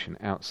concentration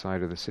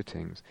outside of the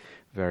sittings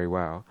very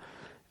well,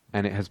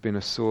 and it has been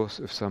a source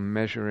of some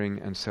measuring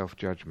and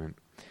self-judgment.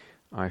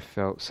 I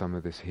felt some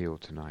of this heal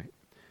tonight.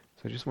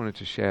 So I just wanted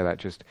to share that,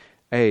 just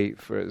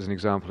as an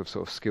example of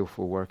sort of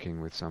skillful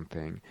working with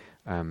something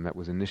that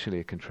was initially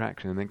a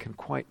contraction and then can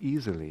quite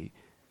easily,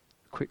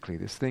 quickly,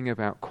 this thing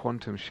about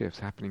quantum shifts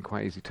happening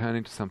quite easily, turn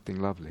into something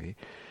lovely,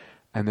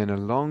 and then a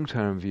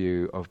long-term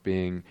view of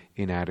being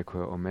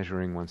inadequate or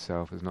measuring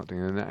oneself as not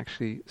doing it, and then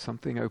actually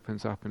something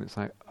opens up and it's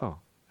like, oh,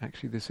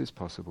 actually this is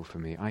possible for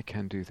me, I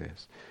can do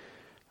this.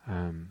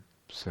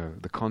 So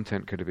the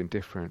content could have been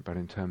different, but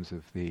in terms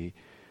of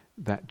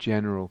that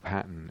general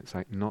pattern, it's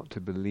like not to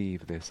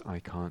believe this, I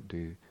can't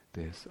do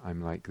this, I'm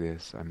like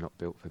this, I'm not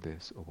built for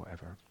this, or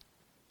whatever.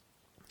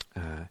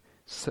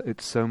 So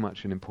it's so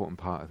much an important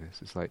part of this.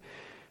 It's like,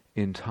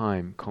 in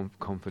time,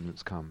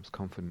 confidence comes.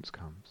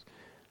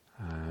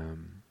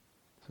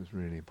 So it's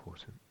really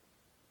important.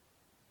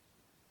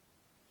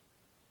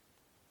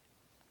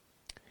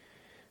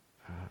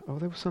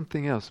 There was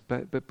something else,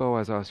 but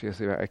Boaz asked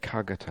yesterday about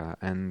ekagata,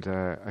 and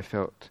I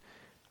felt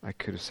I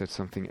could have said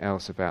something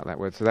else about that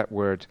word. So that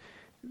word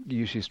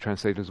usually is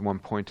translated as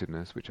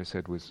one-pointedness, which I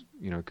said was,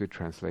 a good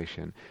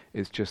translation.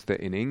 It's just that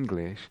in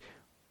English,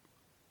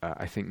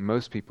 I think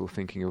most people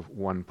thinking of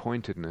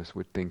one-pointedness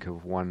would think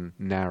of one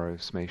narrow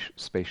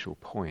spatial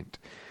point.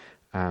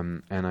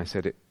 And I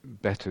said it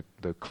better,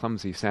 the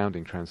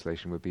clumsy-sounding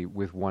translation would be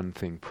with one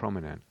thing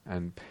prominent.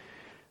 And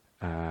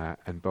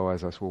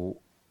Boaz asked, well,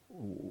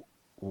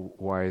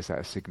 why is that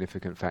a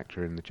significant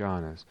factor in the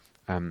jhanas?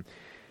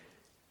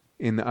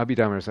 In the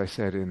Abhidhamma, as I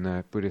said, in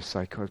the Buddhist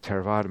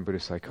Theravada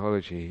Buddhist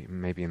psychology,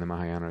 maybe in the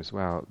Mahayana as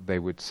well, they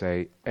would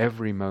say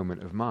every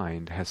moment of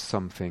mind has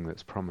something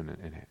that's prominent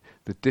in it.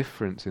 The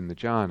difference in the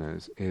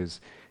jhanas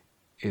is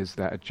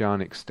that a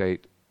jhanic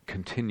state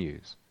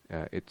continues.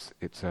 It's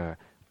a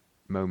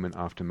moment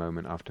after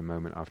moment after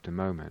moment after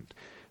moment.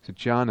 So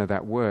jhana,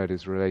 that word,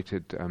 is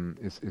related,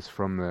 is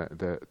from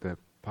the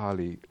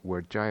Pali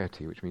word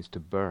jayati, which means to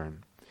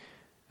burn.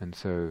 And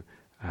so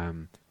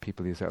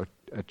people use that,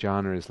 a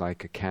jhana is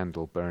like a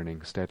candle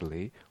burning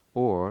steadily,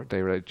 or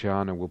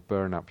jhana will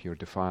burn up your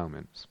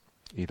defilements.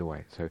 Either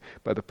way.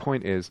 But the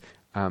point is,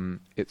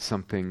 it's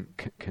something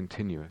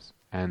continuous.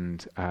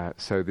 And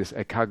so this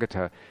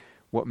ekagata,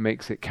 what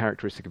makes it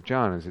characteristic of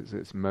jhanas is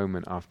it's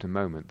moment after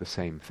moment, the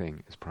same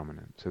thing is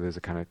prominent. So there's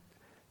a kind of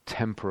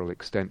temporal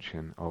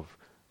extension of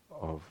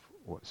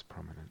what's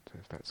prominent,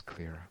 if that's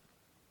clearer.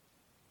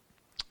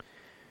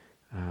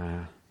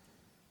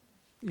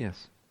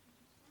 Yes.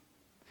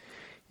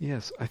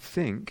 Yes, I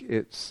think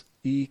it's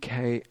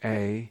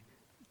EKAGGATA.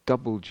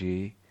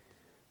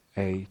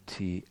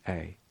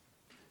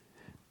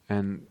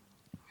 And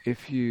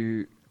if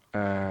you,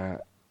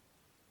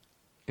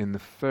 in the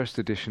first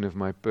edition of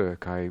my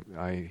book,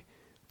 I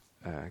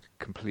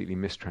completely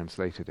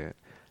mistranslated it.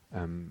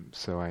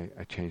 So I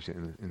changed it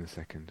in the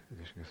second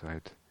edition because I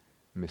had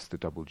missed the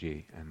double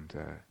G, and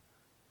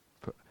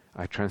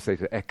I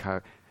translated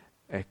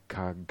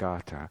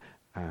ekagata,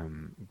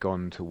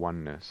 gone to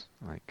oneness,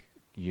 like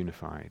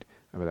unified.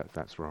 But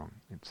that's wrong.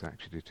 It's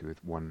actually to do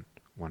with one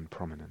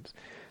prominence.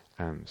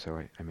 So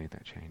I made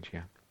that change.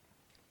 Yeah.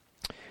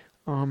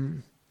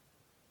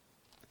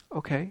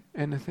 Okay.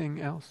 Anything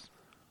else?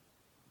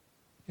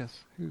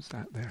 Yes. Who's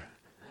that there?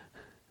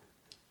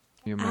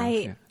 Your mouth,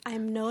 yeah.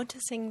 I'm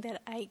noticing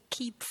that I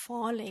keep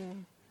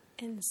falling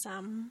in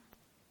some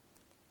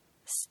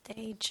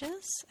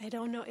stages. I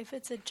don't know if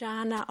it's a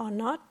jhana or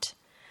not,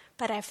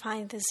 but I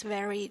find this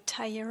very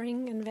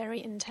tiring and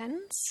very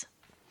intense,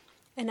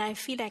 and I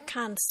feel I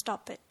can't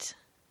stop it.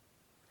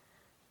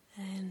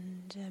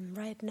 And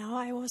right now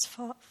I was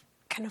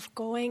kind of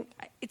going,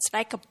 it's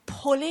like a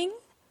pulling.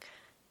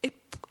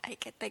 I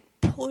get like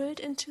pulled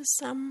into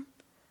some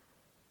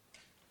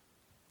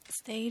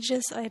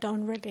stages. I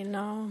don't really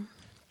know.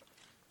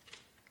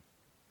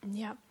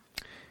 Yeah.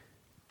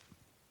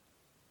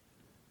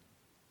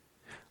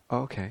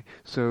 Okay,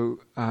 so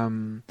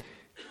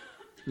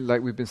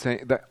like we've been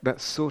saying, that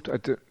sort of,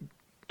 I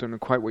don't know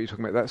quite what you're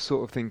talking about. That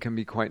sort of thing can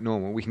be quite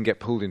normal. We can get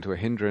pulled into a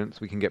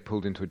hindrance. We can get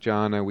pulled into a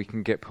jhana. We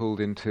can get pulled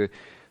into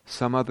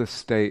some other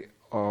state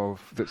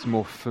that's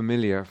more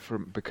familiar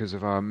because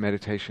of our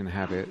meditation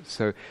habit.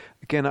 So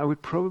again, I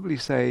would probably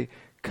say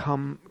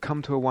come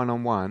to a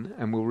one-on-one,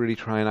 and we'll really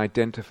try and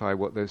identify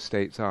what those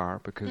states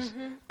are, because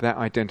that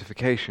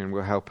identification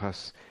will help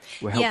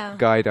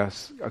guide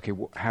us. Okay,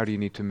 how do you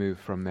need to move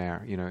from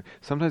there?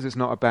 Sometimes it's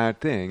not a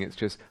bad thing. It's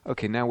just,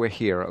 okay, now we're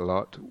here a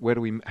lot.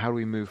 How do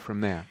we move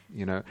from there?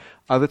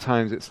 Other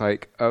times it's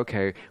like,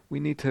 okay, we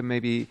need to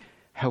maybe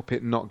help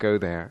it not go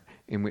there.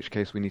 In which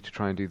case we need to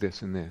try and do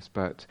this and this.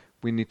 But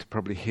we need to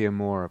probably hear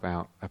more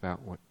about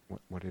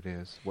what it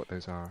is, what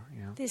those are.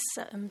 Yeah. This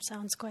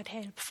sounds quite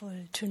helpful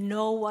to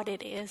know what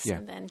it is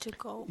and then to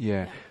go.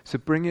 Yeah. So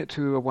bring it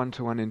to a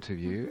one-to-one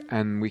interview,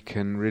 and we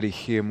can really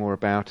hear more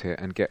about it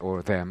and get,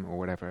 or them, or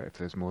whatever, if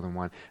there's more than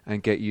one,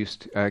 and get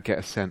get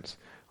a sense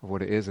of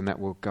what it is, and that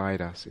will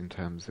guide us in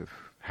terms of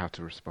how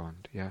to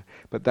respond. Yeah.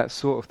 But that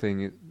sort of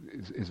thing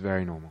is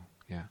very normal.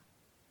 Yeah.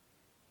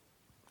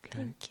 Okay.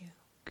 Thank you.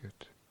 Good.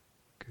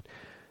 I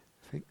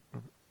think.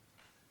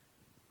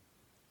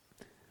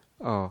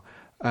 Oh.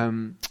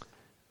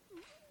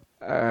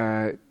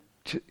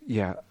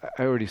 Yeah,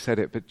 I already said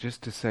it, but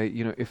just to say,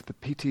 if the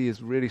PT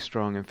is really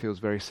strong and feels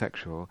very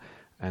sexual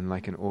and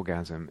like an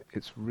orgasm,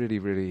 it's really,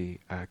 really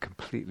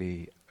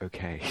completely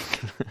okay.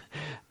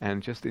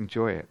 And just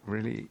enjoy it.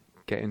 Really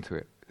get into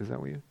it. Is that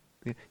what you?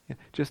 Yeah.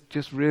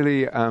 Just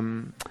really.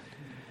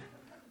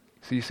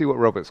 So you see what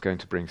Robert's going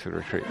to bring to the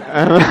retreat.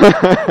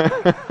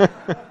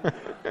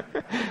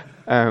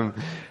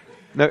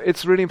 No,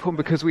 it's really important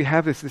because we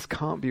have this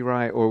can't be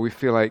right, or we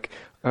feel like,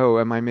 oh,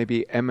 am I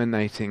maybe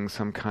emanating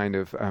some kind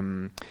of,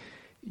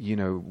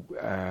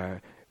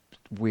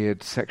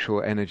 weird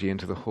sexual energy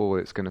into the hall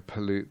that's going to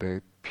pollute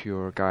the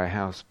pure Gaia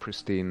House,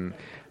 pristine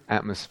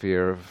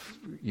atmosphere of,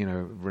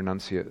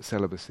 renunciate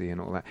celibacy and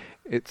all that.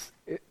 It's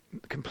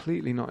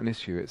completely not an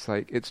issue. It's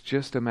like, it's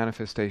just a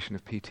manifestation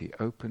of PT,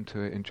 open to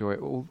it, enjoy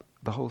it,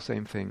 the whole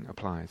same thing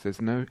applies. There's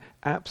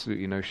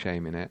absolutely no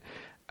shame in it.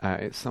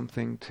 It's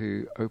something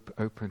to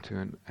open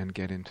to and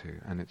get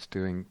into, and it's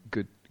doing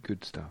good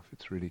stuff.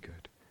 It's really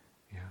good.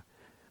 Yeah,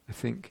 I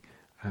think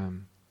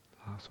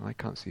last one. I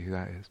can't see who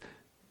that is.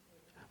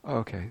 Oh,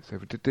 okay, so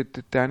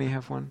did Danny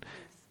have one?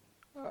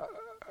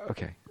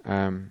 Okay.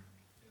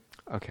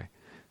 Okay.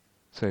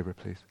 Sabra,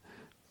 please.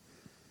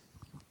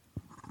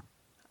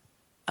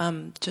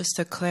 Just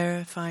a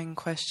clarifying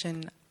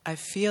question. I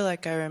feel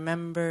like I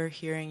remember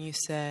hearing you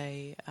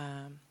say,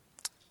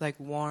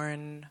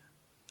 warn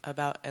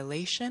about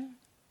elation,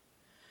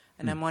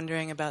 and I'm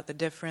wondering about the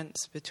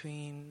difference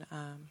between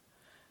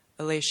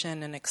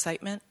elation and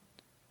excitement,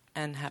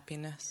 and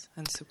happiness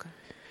and sukha.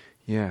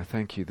 Yeah,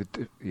 thank you.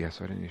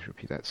 So I don't need to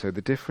repeat that. So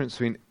the difference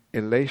between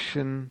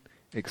elation,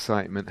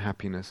 excitement,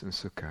 happiness, and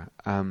sukha.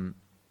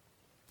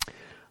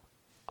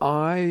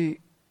 I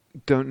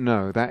don't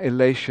know. That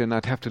elation,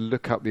 I'd have to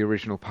look up the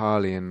original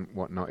Pali and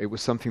whatnot. It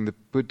was something the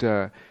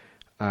Buddha,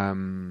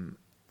 when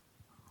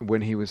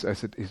he was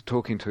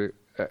talking to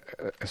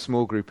a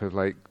small group of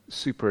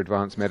super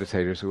advanced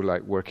meditators who were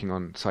working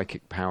on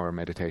psychic power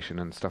meditation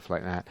and stuff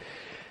like that.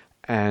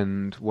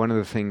 And one of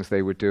the things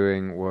they were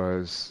doing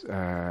was,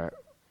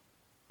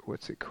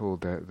 what's it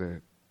called?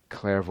 The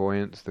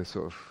clairvoyance, the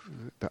sort of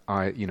the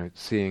eye,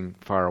 seeing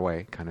far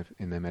away, kind of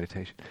in their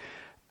meditation.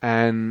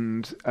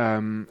 And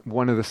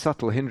one of the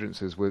subtle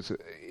hindrances was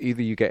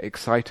either you get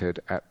excited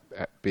at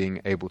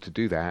being able to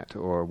do that,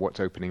 or what's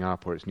opening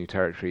up, or it's new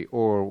territory,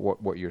 or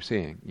what you're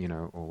seeing,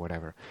 or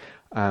whatever.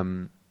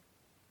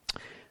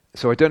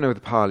 So I don't know the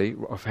Pali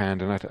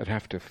offhand, and I'd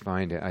have to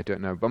find it. I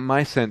don't know, but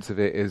my sense of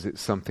it is it's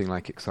something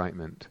like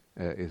excitement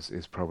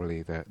is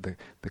probably the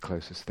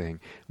closest thing.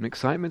 And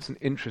excitement's an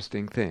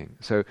interesting thing.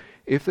 So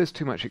if there's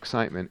too much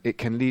excitement, it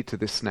can lead to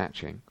this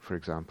snatching, for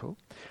example.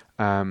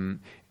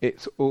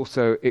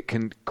 It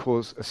can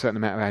cause a certain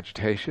amount of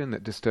agitation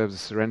that disturbs the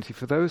serenity.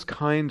 For those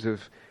kinds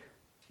of,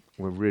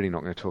 we're really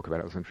not going to talk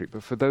about it on retreat,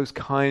 but for those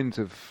kinds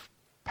of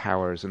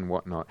powers and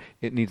whatnot,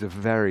 it needs a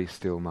very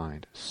still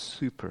mind,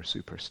 super,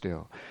 super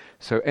still.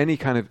 So any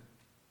kind of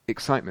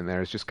excitement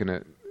there is just going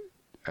to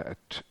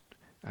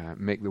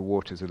make the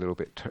waters a little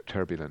bit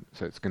turbulent.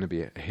 So it's going to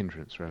be a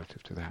hindrance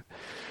relative to that.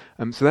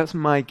 So that's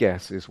my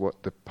guess, is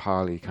what the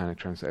Pali kind of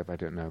translates. I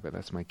don't know, but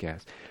that's my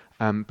guess.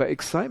 But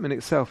excitement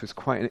itself is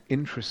quite an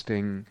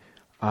interesting.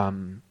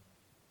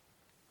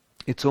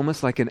 It's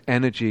almost like an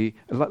energy,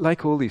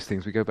 like all these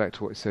things. We go back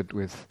to what I said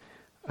with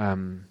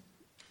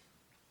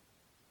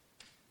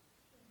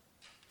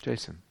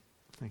Jason.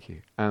 Thank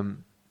you.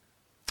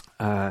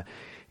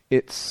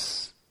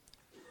 It's,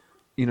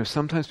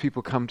 sometimes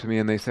people come to me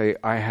and they say,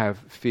 I have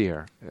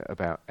fear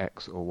about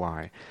X or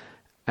Y.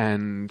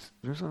 And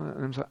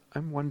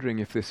I'm wondering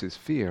if this is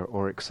fear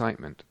or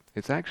excitement.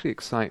 It's actually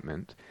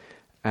excitement,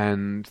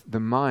 and the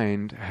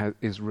mind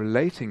is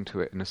relating to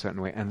it in a certain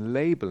way and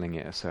labeling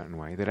it a certain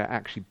way that it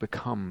actually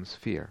becomes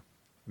fear.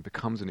 It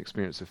becomes an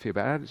experience of fear.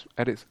 But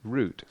at its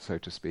root, so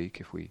to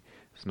speak,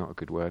 it's not a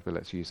good word, but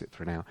let's use it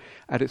for now.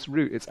 At its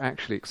root, it's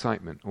actually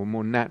excitement, or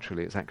more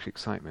naturally, it's actually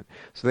excitement.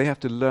 So they have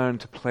to learn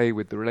to play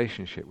with the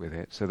relationship with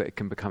it so that it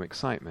can become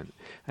excitement.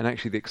 And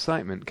actually the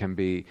excitement can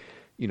be,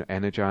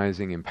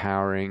 energizing,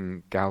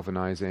 empowering,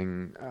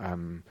 galvanizing,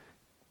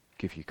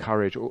 give you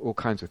courage, all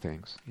kinds of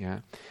things, yeah?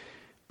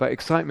 But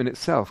excitement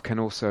itself can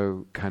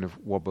also kind of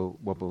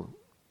wobble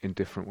in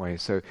different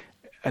ways. So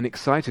an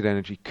excited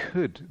energy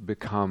could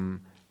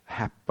become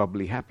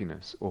bubbly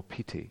happiness or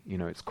piti.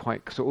 It's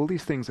so all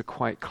these things are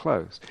quite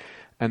close.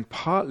 And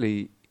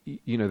partly,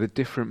 the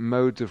different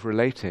modes of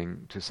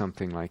relating to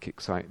something like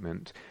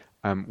excitement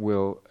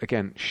will,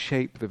 again,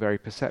 shape the very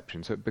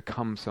perception. So it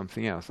becomes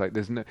something else. Like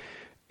there's no...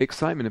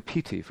 Excitement and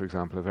piti, for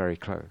example, are very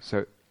close.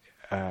 So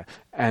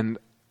And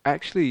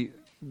actually,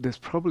 there's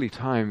probably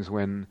times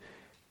when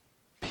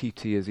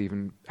piti has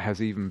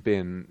even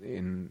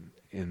been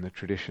in the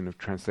tradition of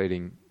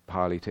translating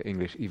Pali to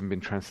English, even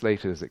been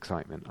translated as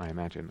excitement, I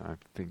imagine. I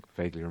think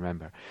vaguely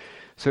remember.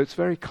 So it's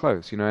very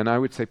close, and I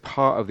would say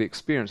part of the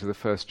experience of the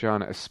first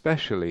jhana,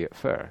 especially at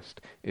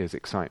first, is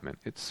excitement.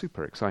 It's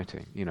super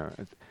exciting,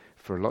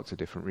 for lots of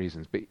different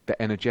reasons. But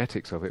the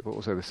energetics of it, but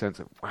also the sense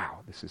of, wow,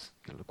 this is,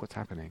 look what's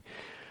happening.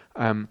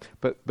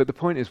 But the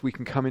point is, we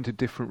can come into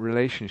different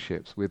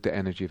relationships with the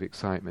energy of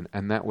excitement,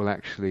 and that will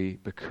actually,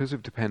 because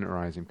of dependent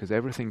arising, because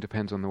everything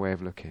depends on the way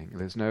of looking,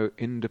 there's no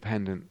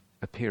independent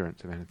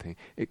appearance of anything,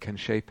 it can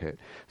shape it.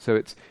 So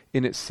it's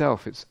in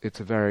itself, it's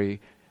a very,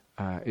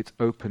 it's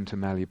open to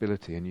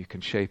malleability, and you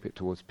can shape it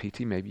towards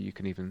piti, maybe you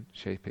can even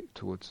shape it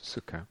towards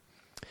sukha.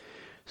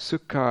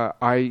 Sukha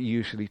I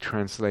usually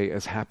translate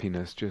as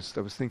happiness. I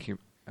was thinking,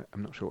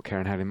 I'm not sure what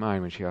Karen had in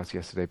mind when she asked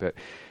yesterday, but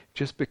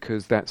just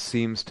because that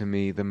seems to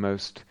me the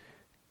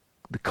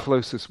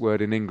closest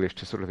word in English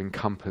to sort of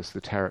encompass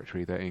the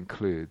territory that it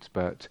includes.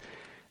 But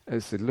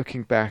as I said,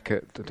 looking back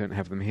at, I don't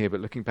have them here, but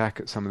looking back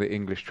at some of the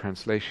English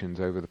translations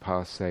over the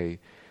past, say,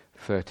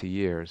 30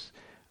 years,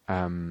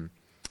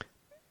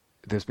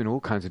 there's been all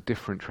kinds of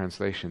different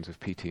translations of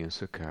piti and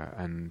sukha,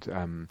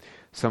 and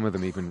some of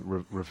them even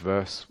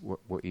reverse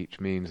what each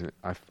means, and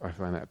I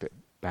find that a bit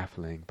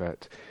baffling,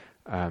 but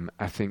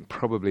I think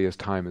probably as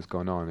time has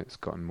gone on, it's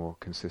gotten more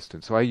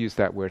consistent. So I use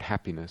that word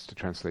happiness to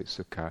translate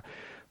sukha,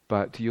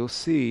 but you'll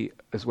see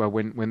as well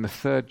when the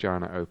third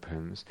jhana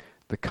opens,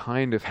 the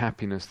kind of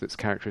happiness that's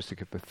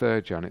characteristic of the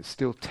third jhana, it's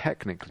still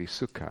technically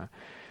sukha,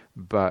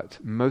 but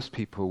most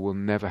people will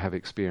never have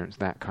experienced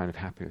that kind of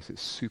happiness.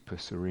 It's super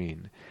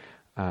serene,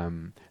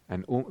 and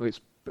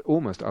it's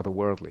almost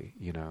otherworldly,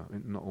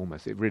 not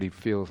almost. It really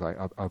feels like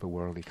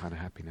otherworldly kind of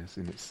happiness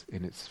in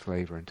its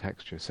flavor and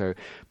texture. So,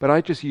 but I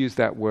just use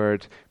that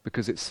word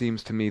because it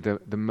seems to me the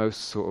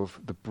most sort of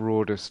the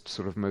broadest,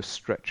 sort of most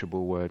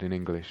stretchable word in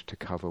English to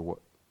cover what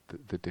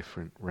the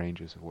different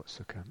ranges of what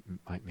sukha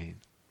might mean.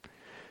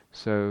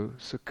 So,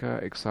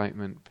 sukha,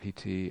 excitement,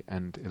 piti,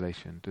 and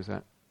elation. Does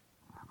that?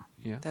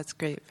 Yeah. That's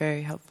great.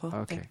 Very helpful.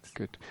 Okay, Thanks.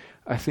 good.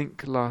 I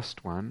think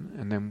last one,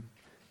 and then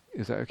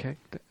is that okay,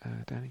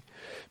 Danny?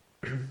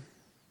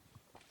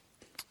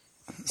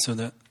 So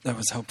that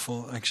was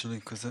helpful actually,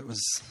 because that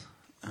was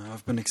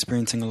I've been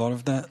experiencing a lot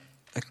of that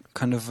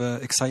kind of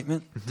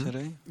excitement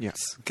today. Yeah.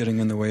 It's getting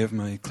in the way of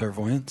my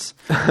clairvoyance.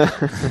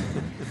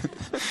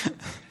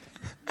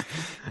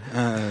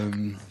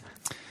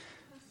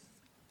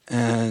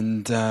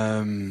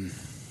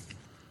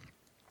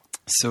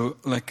 So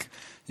like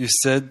you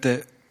said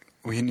that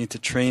we need to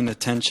train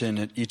attention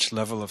at each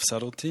level of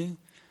subtlety.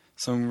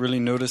 So I'm really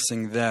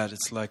noticing that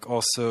it's like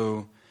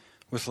also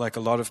with like a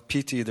lot of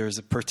piti, there's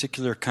a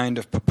particular kind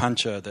of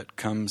papancha that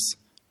comes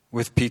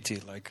with piti,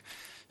 like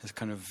it's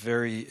kind of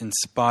very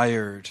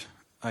inspired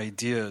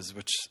ideas,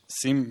 which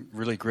seem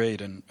really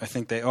great, and I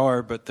think they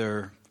are, but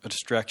they're a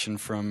distraction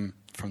from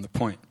the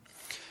point.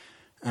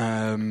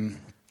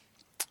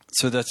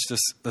 So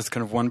that's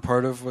kind of one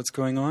part of what's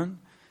going on.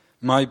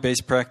 My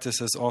base practice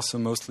has also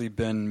mostly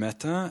been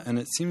metta, and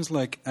it seems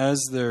like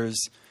as there's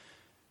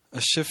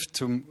a shift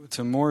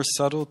to more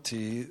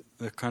subtlety,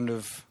 the kind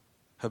of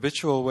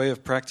habitual way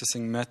of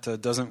practicing metta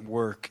doesn't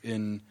work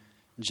in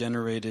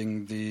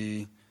generating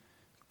the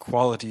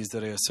qualities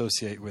that I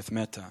associate with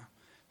metta.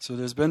 So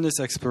there's been this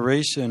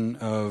exploration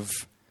of,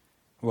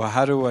 well,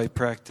 how do I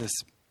practice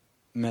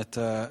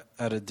metta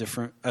at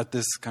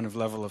this kind of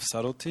level of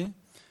subtlety?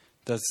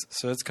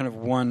 That's kind of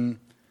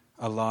one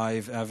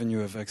alive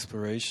avenue of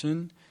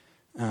exploration.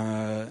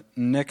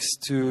 Next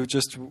to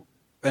just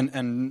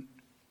and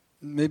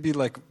maybe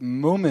like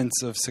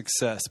moments of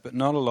success, but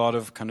not a lot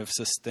of kind of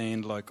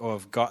sustained, like, oh,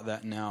 I've got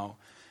that now.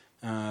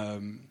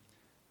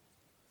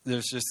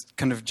 There's just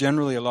kind of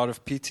generally a lot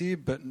of piti,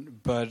 but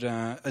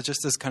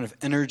just this kind of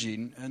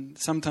energy, and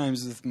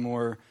sometimes with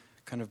more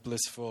kind of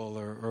blissful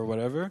or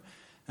whatever.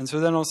 And so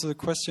then also the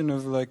question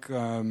of like,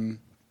 well,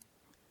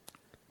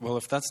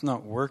 if that's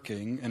not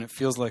working, and it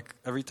feels like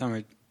every time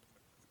I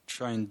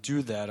try and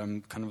do that,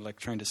 I'm kind of like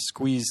trying to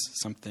squeeze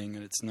something,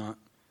 and it's not,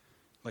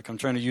 like I'm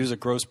trying to use a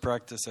gross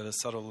practice at a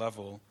subtle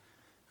level.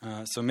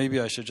 So maybe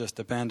I should just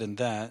abandon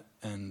that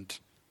and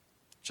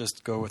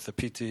just go with the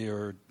piti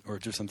or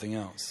do something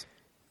else.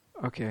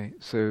 Okay,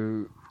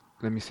 so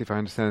let me see if I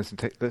understand this,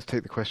 and let's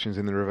take the questions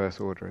in the reverse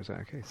order. Is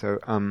that okay? So,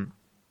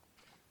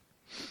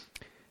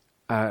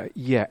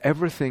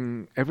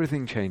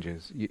 everything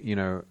changes.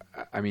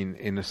 I mean,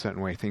 in a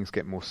certain way, things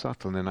get more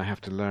subtle, and then I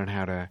have to learn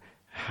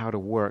how to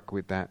work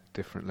with that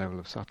different level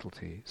of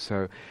subtlety.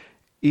 So,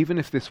 even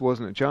if this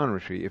wasn't a jhana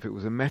retreat, if it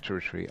was a metta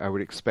retreat, I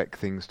would expect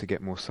things to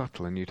get more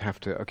subtle, and you'd have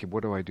to, okay,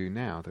 what do I do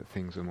now that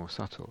things are more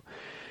subtle?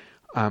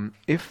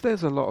 If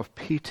there's a lot of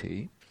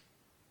piti,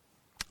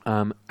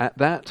 at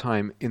that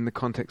time, in the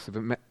context of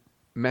a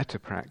metta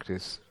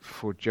practice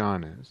for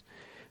jhanas,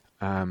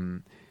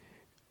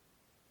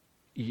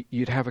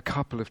 you'd have a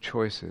couple of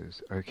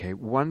choices. Okay,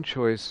 one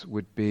choice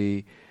would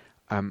be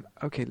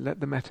okay, let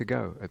the metta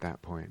go at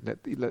that point.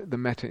 Let the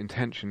metta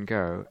intention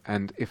go,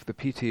 and if the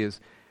PT is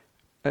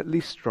at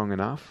least strong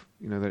enough,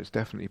 that it's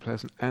definitely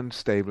pleasant, and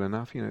stable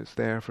enough, it's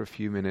there for a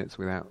few minutes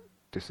without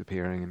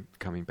disappearing and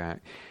coming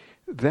back,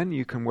 then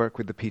you can work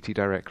with the PT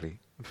directly.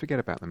 Forget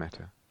about the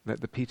metta. Let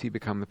the PT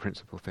become the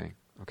principal thing,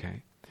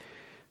 okay?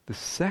 The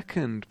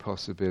second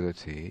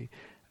possibility,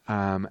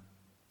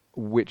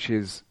 which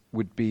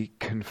would be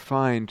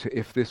confined to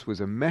if this was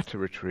a metta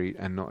retreat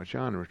and not a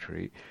jhana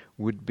retreat,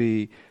 would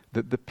be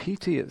that the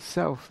PT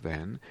itself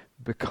then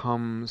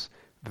becomes,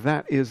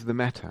 that is the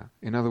metta.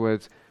 In other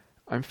words,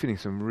 I'm feeling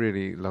some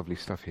really lovely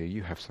stuff here,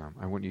 you have some,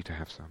 I want you to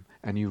have some.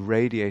 And you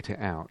radiate it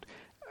out.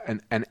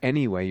 And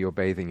anyway, you're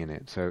bathing in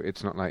it, so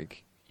it's not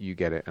like you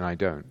get it and I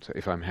don't, so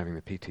if I'm having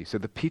the PT. So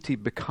the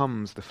PT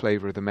becomes the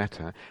flavor of the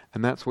metta,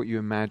 and that's what you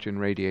imagine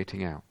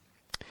radiating out.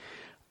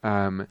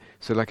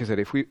 So like I said,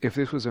 if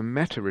this was a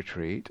metta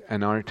retreat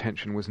and our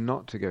intention was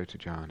not to go to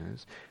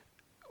jhanas,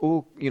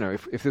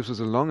 if this was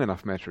a long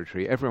enough metta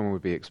retreat, everyone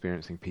would be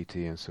experiencing PT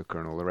and sukha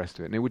and all the rest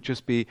of it. And it would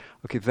just be,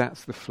 okay,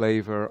 that's the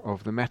flavor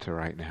of the metta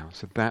right now,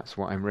 so that's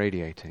what I'm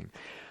radiating.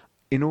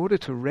 In order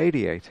to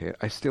radiate it,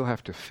 I still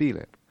have to feel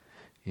it.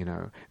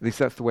 At least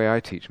that's the way I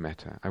teach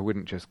metta. I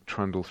wouldn't just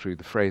trundle through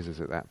the phrases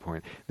at that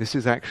point. This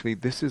is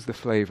the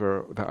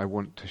flavor that I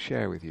want to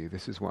share with you.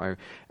 This is what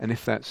and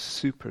if that's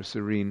super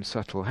serene,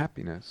 subtle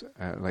happiness,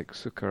 like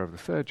sukha of the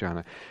third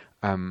jhana,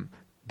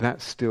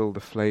 that's still the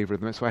flavor of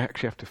the metta. So I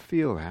actually have to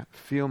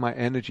feel my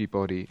energy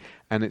body,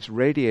 and it's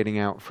radiating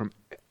out from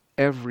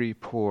every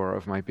pore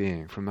of my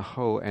being, from the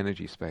whole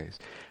energy space.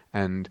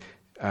 And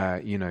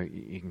you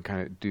can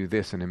kind of do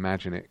this and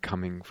imagine it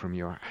coming from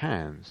your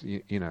hands,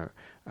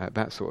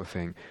 that sort of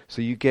thing.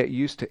 So you get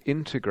used to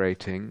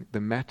integrating the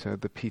metta,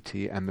 the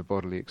PT, and the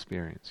bodily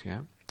experience,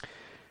 yeah?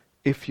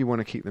 If you want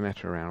to keep the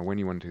metta around, or when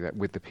you want to do that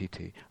with the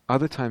PT.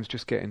 Other times,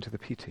 just get into the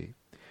PT.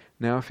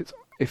 Now,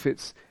 if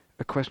it's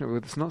a question of,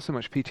 it's not so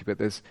much PT, but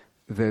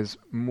there's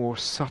more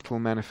subtle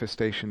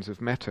manifestations of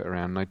metta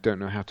around, and I don't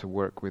know how to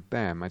work with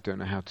them. I don't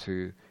know how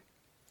to...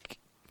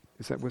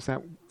 Was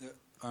that...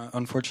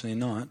 Unfortunately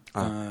not,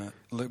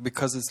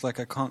 because it's like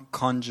I can't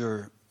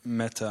conjure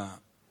metta,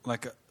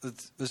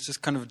 it's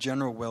just kind of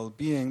general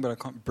well-being, but I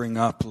can't bring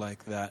up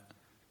like that,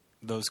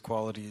 those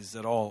qualities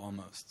at all,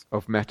 almost.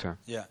 Of metta?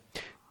 Yeah.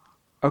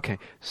 Okay,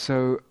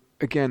 so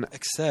again...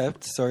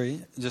 Except,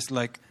 just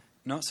like,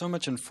 not so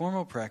much in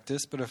formal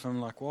practice, but if I'm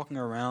like walking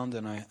around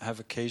and I have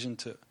occasion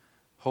to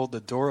hold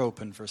the door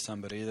open for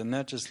somebody, then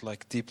that just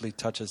like deeply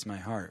touches my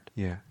heart.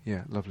 Yeah,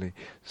 lovely.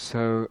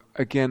 So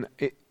again,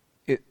 it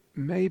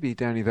may be,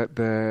 Danny,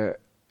 that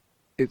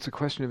it's a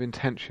question of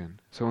intention.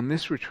 So on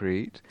this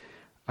retreat,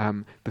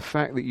 the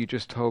fact that you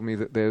just told me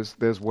that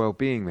there's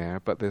well-being there,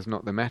 but there's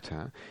not the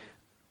metta,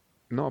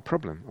 not a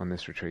problem on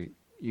this retreat,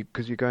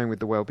 because you're going with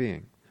the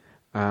well-being.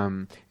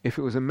 If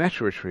it was a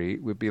metta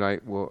retreat, we'd be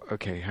like, well,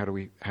 okay, how do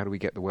we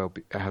get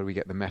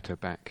the metta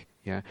back?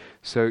 Yeah.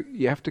 So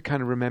you have to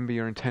kind of remember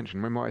your intention.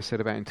 Remember what I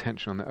said about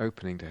intention on the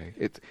opening day.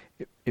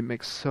 It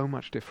makes so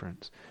much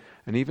difference,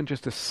 and even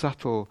just a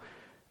subtle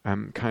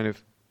kind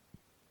of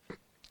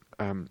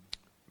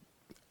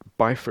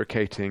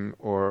bifurcating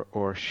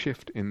or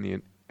shift in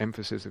the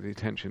emphasis of the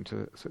attention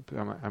to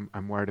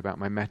I'm worried about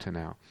my metta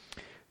now.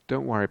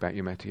 Don't worry about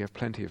your metta. You have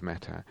plenty of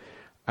metta.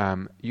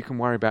 You can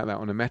worry about that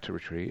on a metta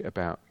retreat,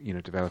 about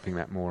developing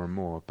that more and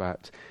more.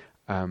 But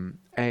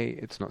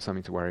it's not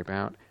something to worry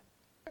about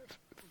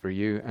for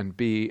you, and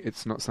B,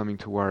 it's not something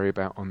to worry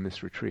about on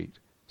this retreat.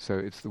 So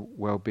it's the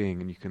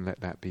well-being, and you can let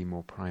that be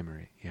more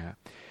primary. Yeah.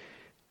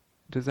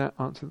 Does that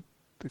answer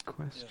the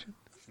question?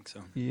 Yeah, I think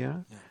so. Yeah.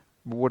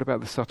 What about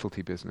the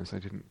subtlety business? I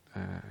didn't...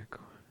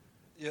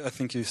 Yeah, I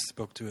think you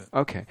spoke to it.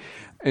 Okay.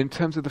 In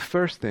terms of the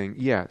first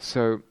thing,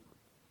 so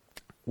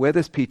where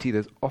there's PT,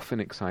 there's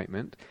often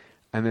excitement,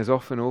 and there's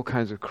often all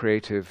kinds of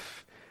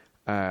creative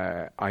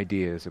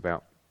ideas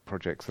about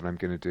projects that I'm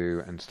going to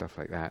do and stuff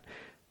like that.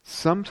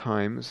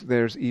 Sometimes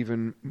there's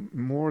even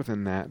more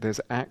than that.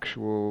 There's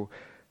actual,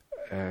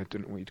 I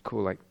don't know what you'd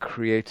call, like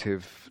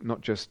creative,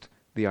 not just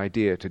the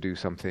idea to do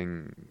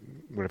something,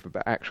 whatever,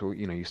 but actual,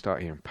 you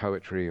start hearing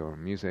poetry or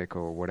music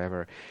or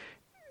whatever.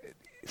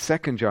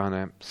 Second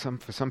jhana,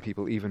 for some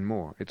people even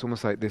more. It's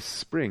almost like this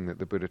spring that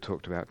the Buddha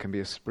talked about can be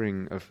a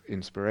spring of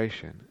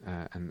inspiration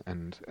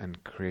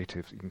and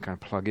creative. You can kind of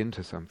plug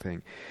into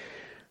something.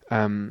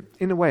 In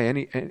a way,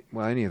 any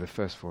of the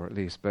first four at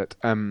least. But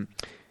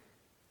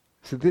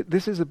so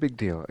this is a big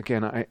deal.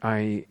 Again,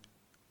 I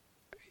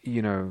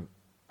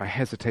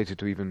hesitated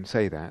to even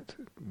say that,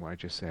 what I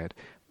just said.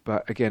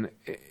 But again,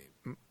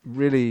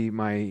 really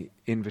my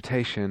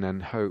invitation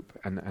and hope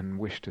and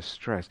wish to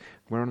stress,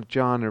 we're on a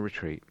jhana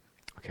retreat.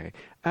 Okay.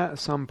 At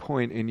some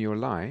point in your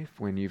life,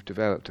 when you've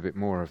developed a bit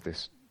more of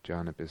this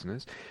jhana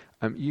business,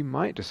 you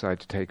might decide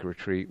to take a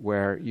retreat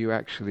where you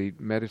actually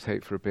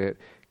meditate for a bit,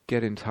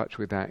 get in touch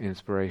with that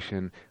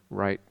inspiration,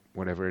 write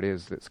whatever it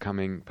is that's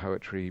coming,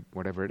 poetry,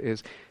 whatever it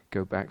is,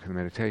 go back to the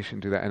meditation,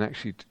 do that, and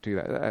actually do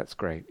that. That's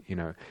great,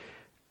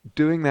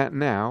 Doing that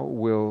now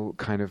will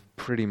kind of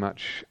pretty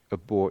much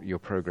abort your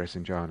progress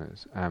in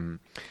jhanas.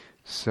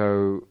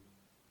 So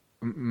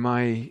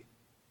I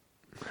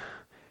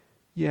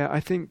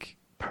think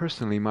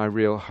personally my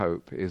real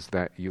hope is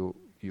that you'll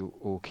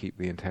all keep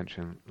the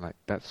intention. Like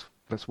that's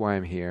why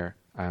I'm here.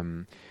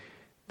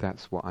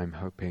 That's what I'm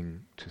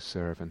hoping to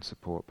serve and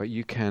support. But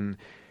you can,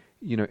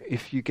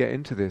 if you get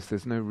into this,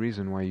 there's no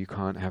reason why you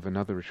can't have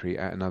another retreat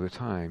at another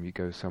time. You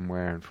go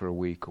somewhere and for a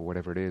week or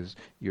whatever it is,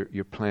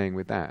 you're playing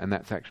with that, and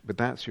but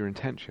that's your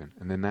intention,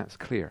 and then that's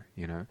clear.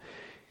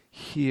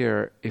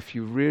 Here, if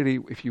you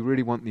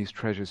really want these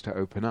treasures to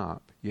open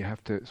up, you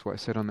have to. It's what I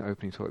said on the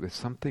opening talk. There's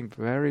something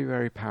very,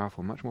 very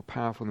powerful, much more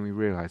powerful than we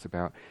realize,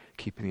 about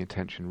keeping the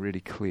intention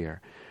really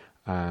clear,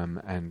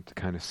 and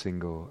kind of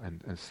single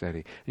and steady.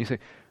 And you say,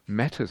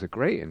 meta's a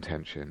great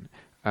intention.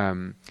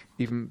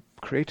 Even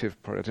creative,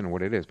 I don't know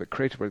what it is, but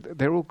creative,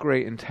 they're all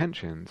great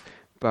intentions,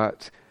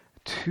 but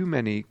too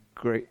many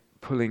great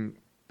pulling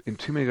in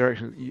too many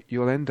directions,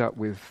 you'll end up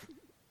with,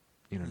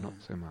 not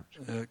so much.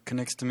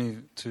 Connects to me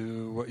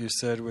to what you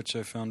said, which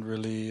I found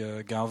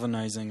really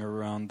galvanizing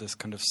around this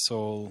kind of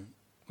soul,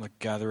 like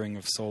gathering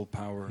of soul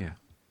power.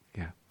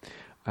 Yeah.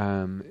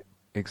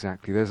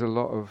 Exactly. There's a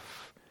lot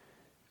of,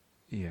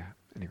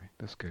 anyway,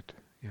 that's good.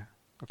 Yeah.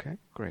 Okay,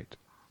 great.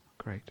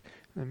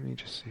 Let me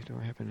just see, do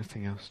I have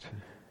anything else to...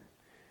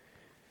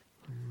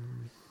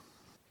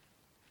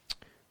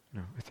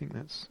 No, I think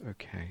that's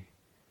okay.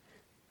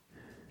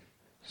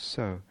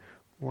 So,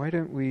 why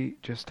don't we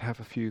just have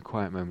a few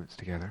quiet moments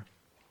together?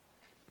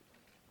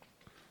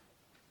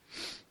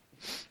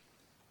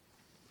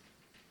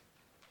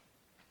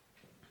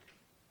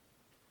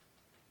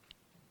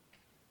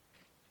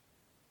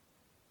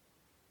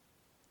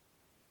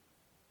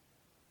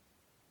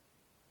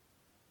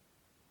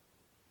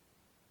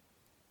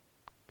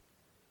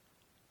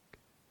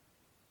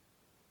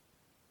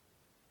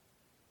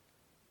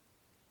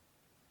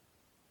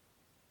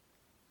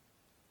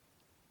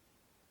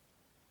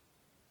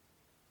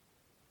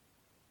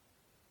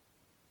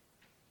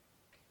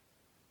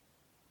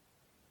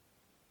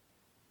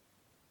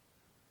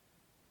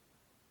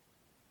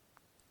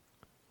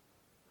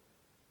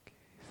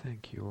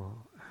 Thank you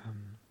all.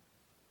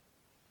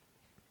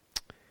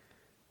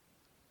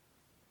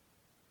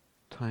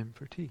 Time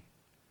for tea.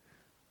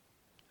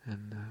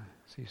 And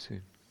see you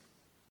soon.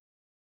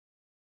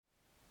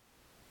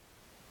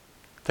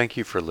 Thank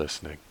you for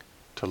listening.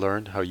 To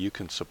learn how you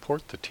can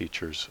support the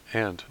teachers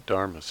and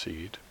Dharma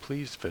Seed,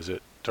 please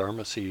visit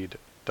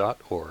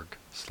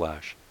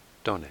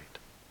dharmaseed.org/donate.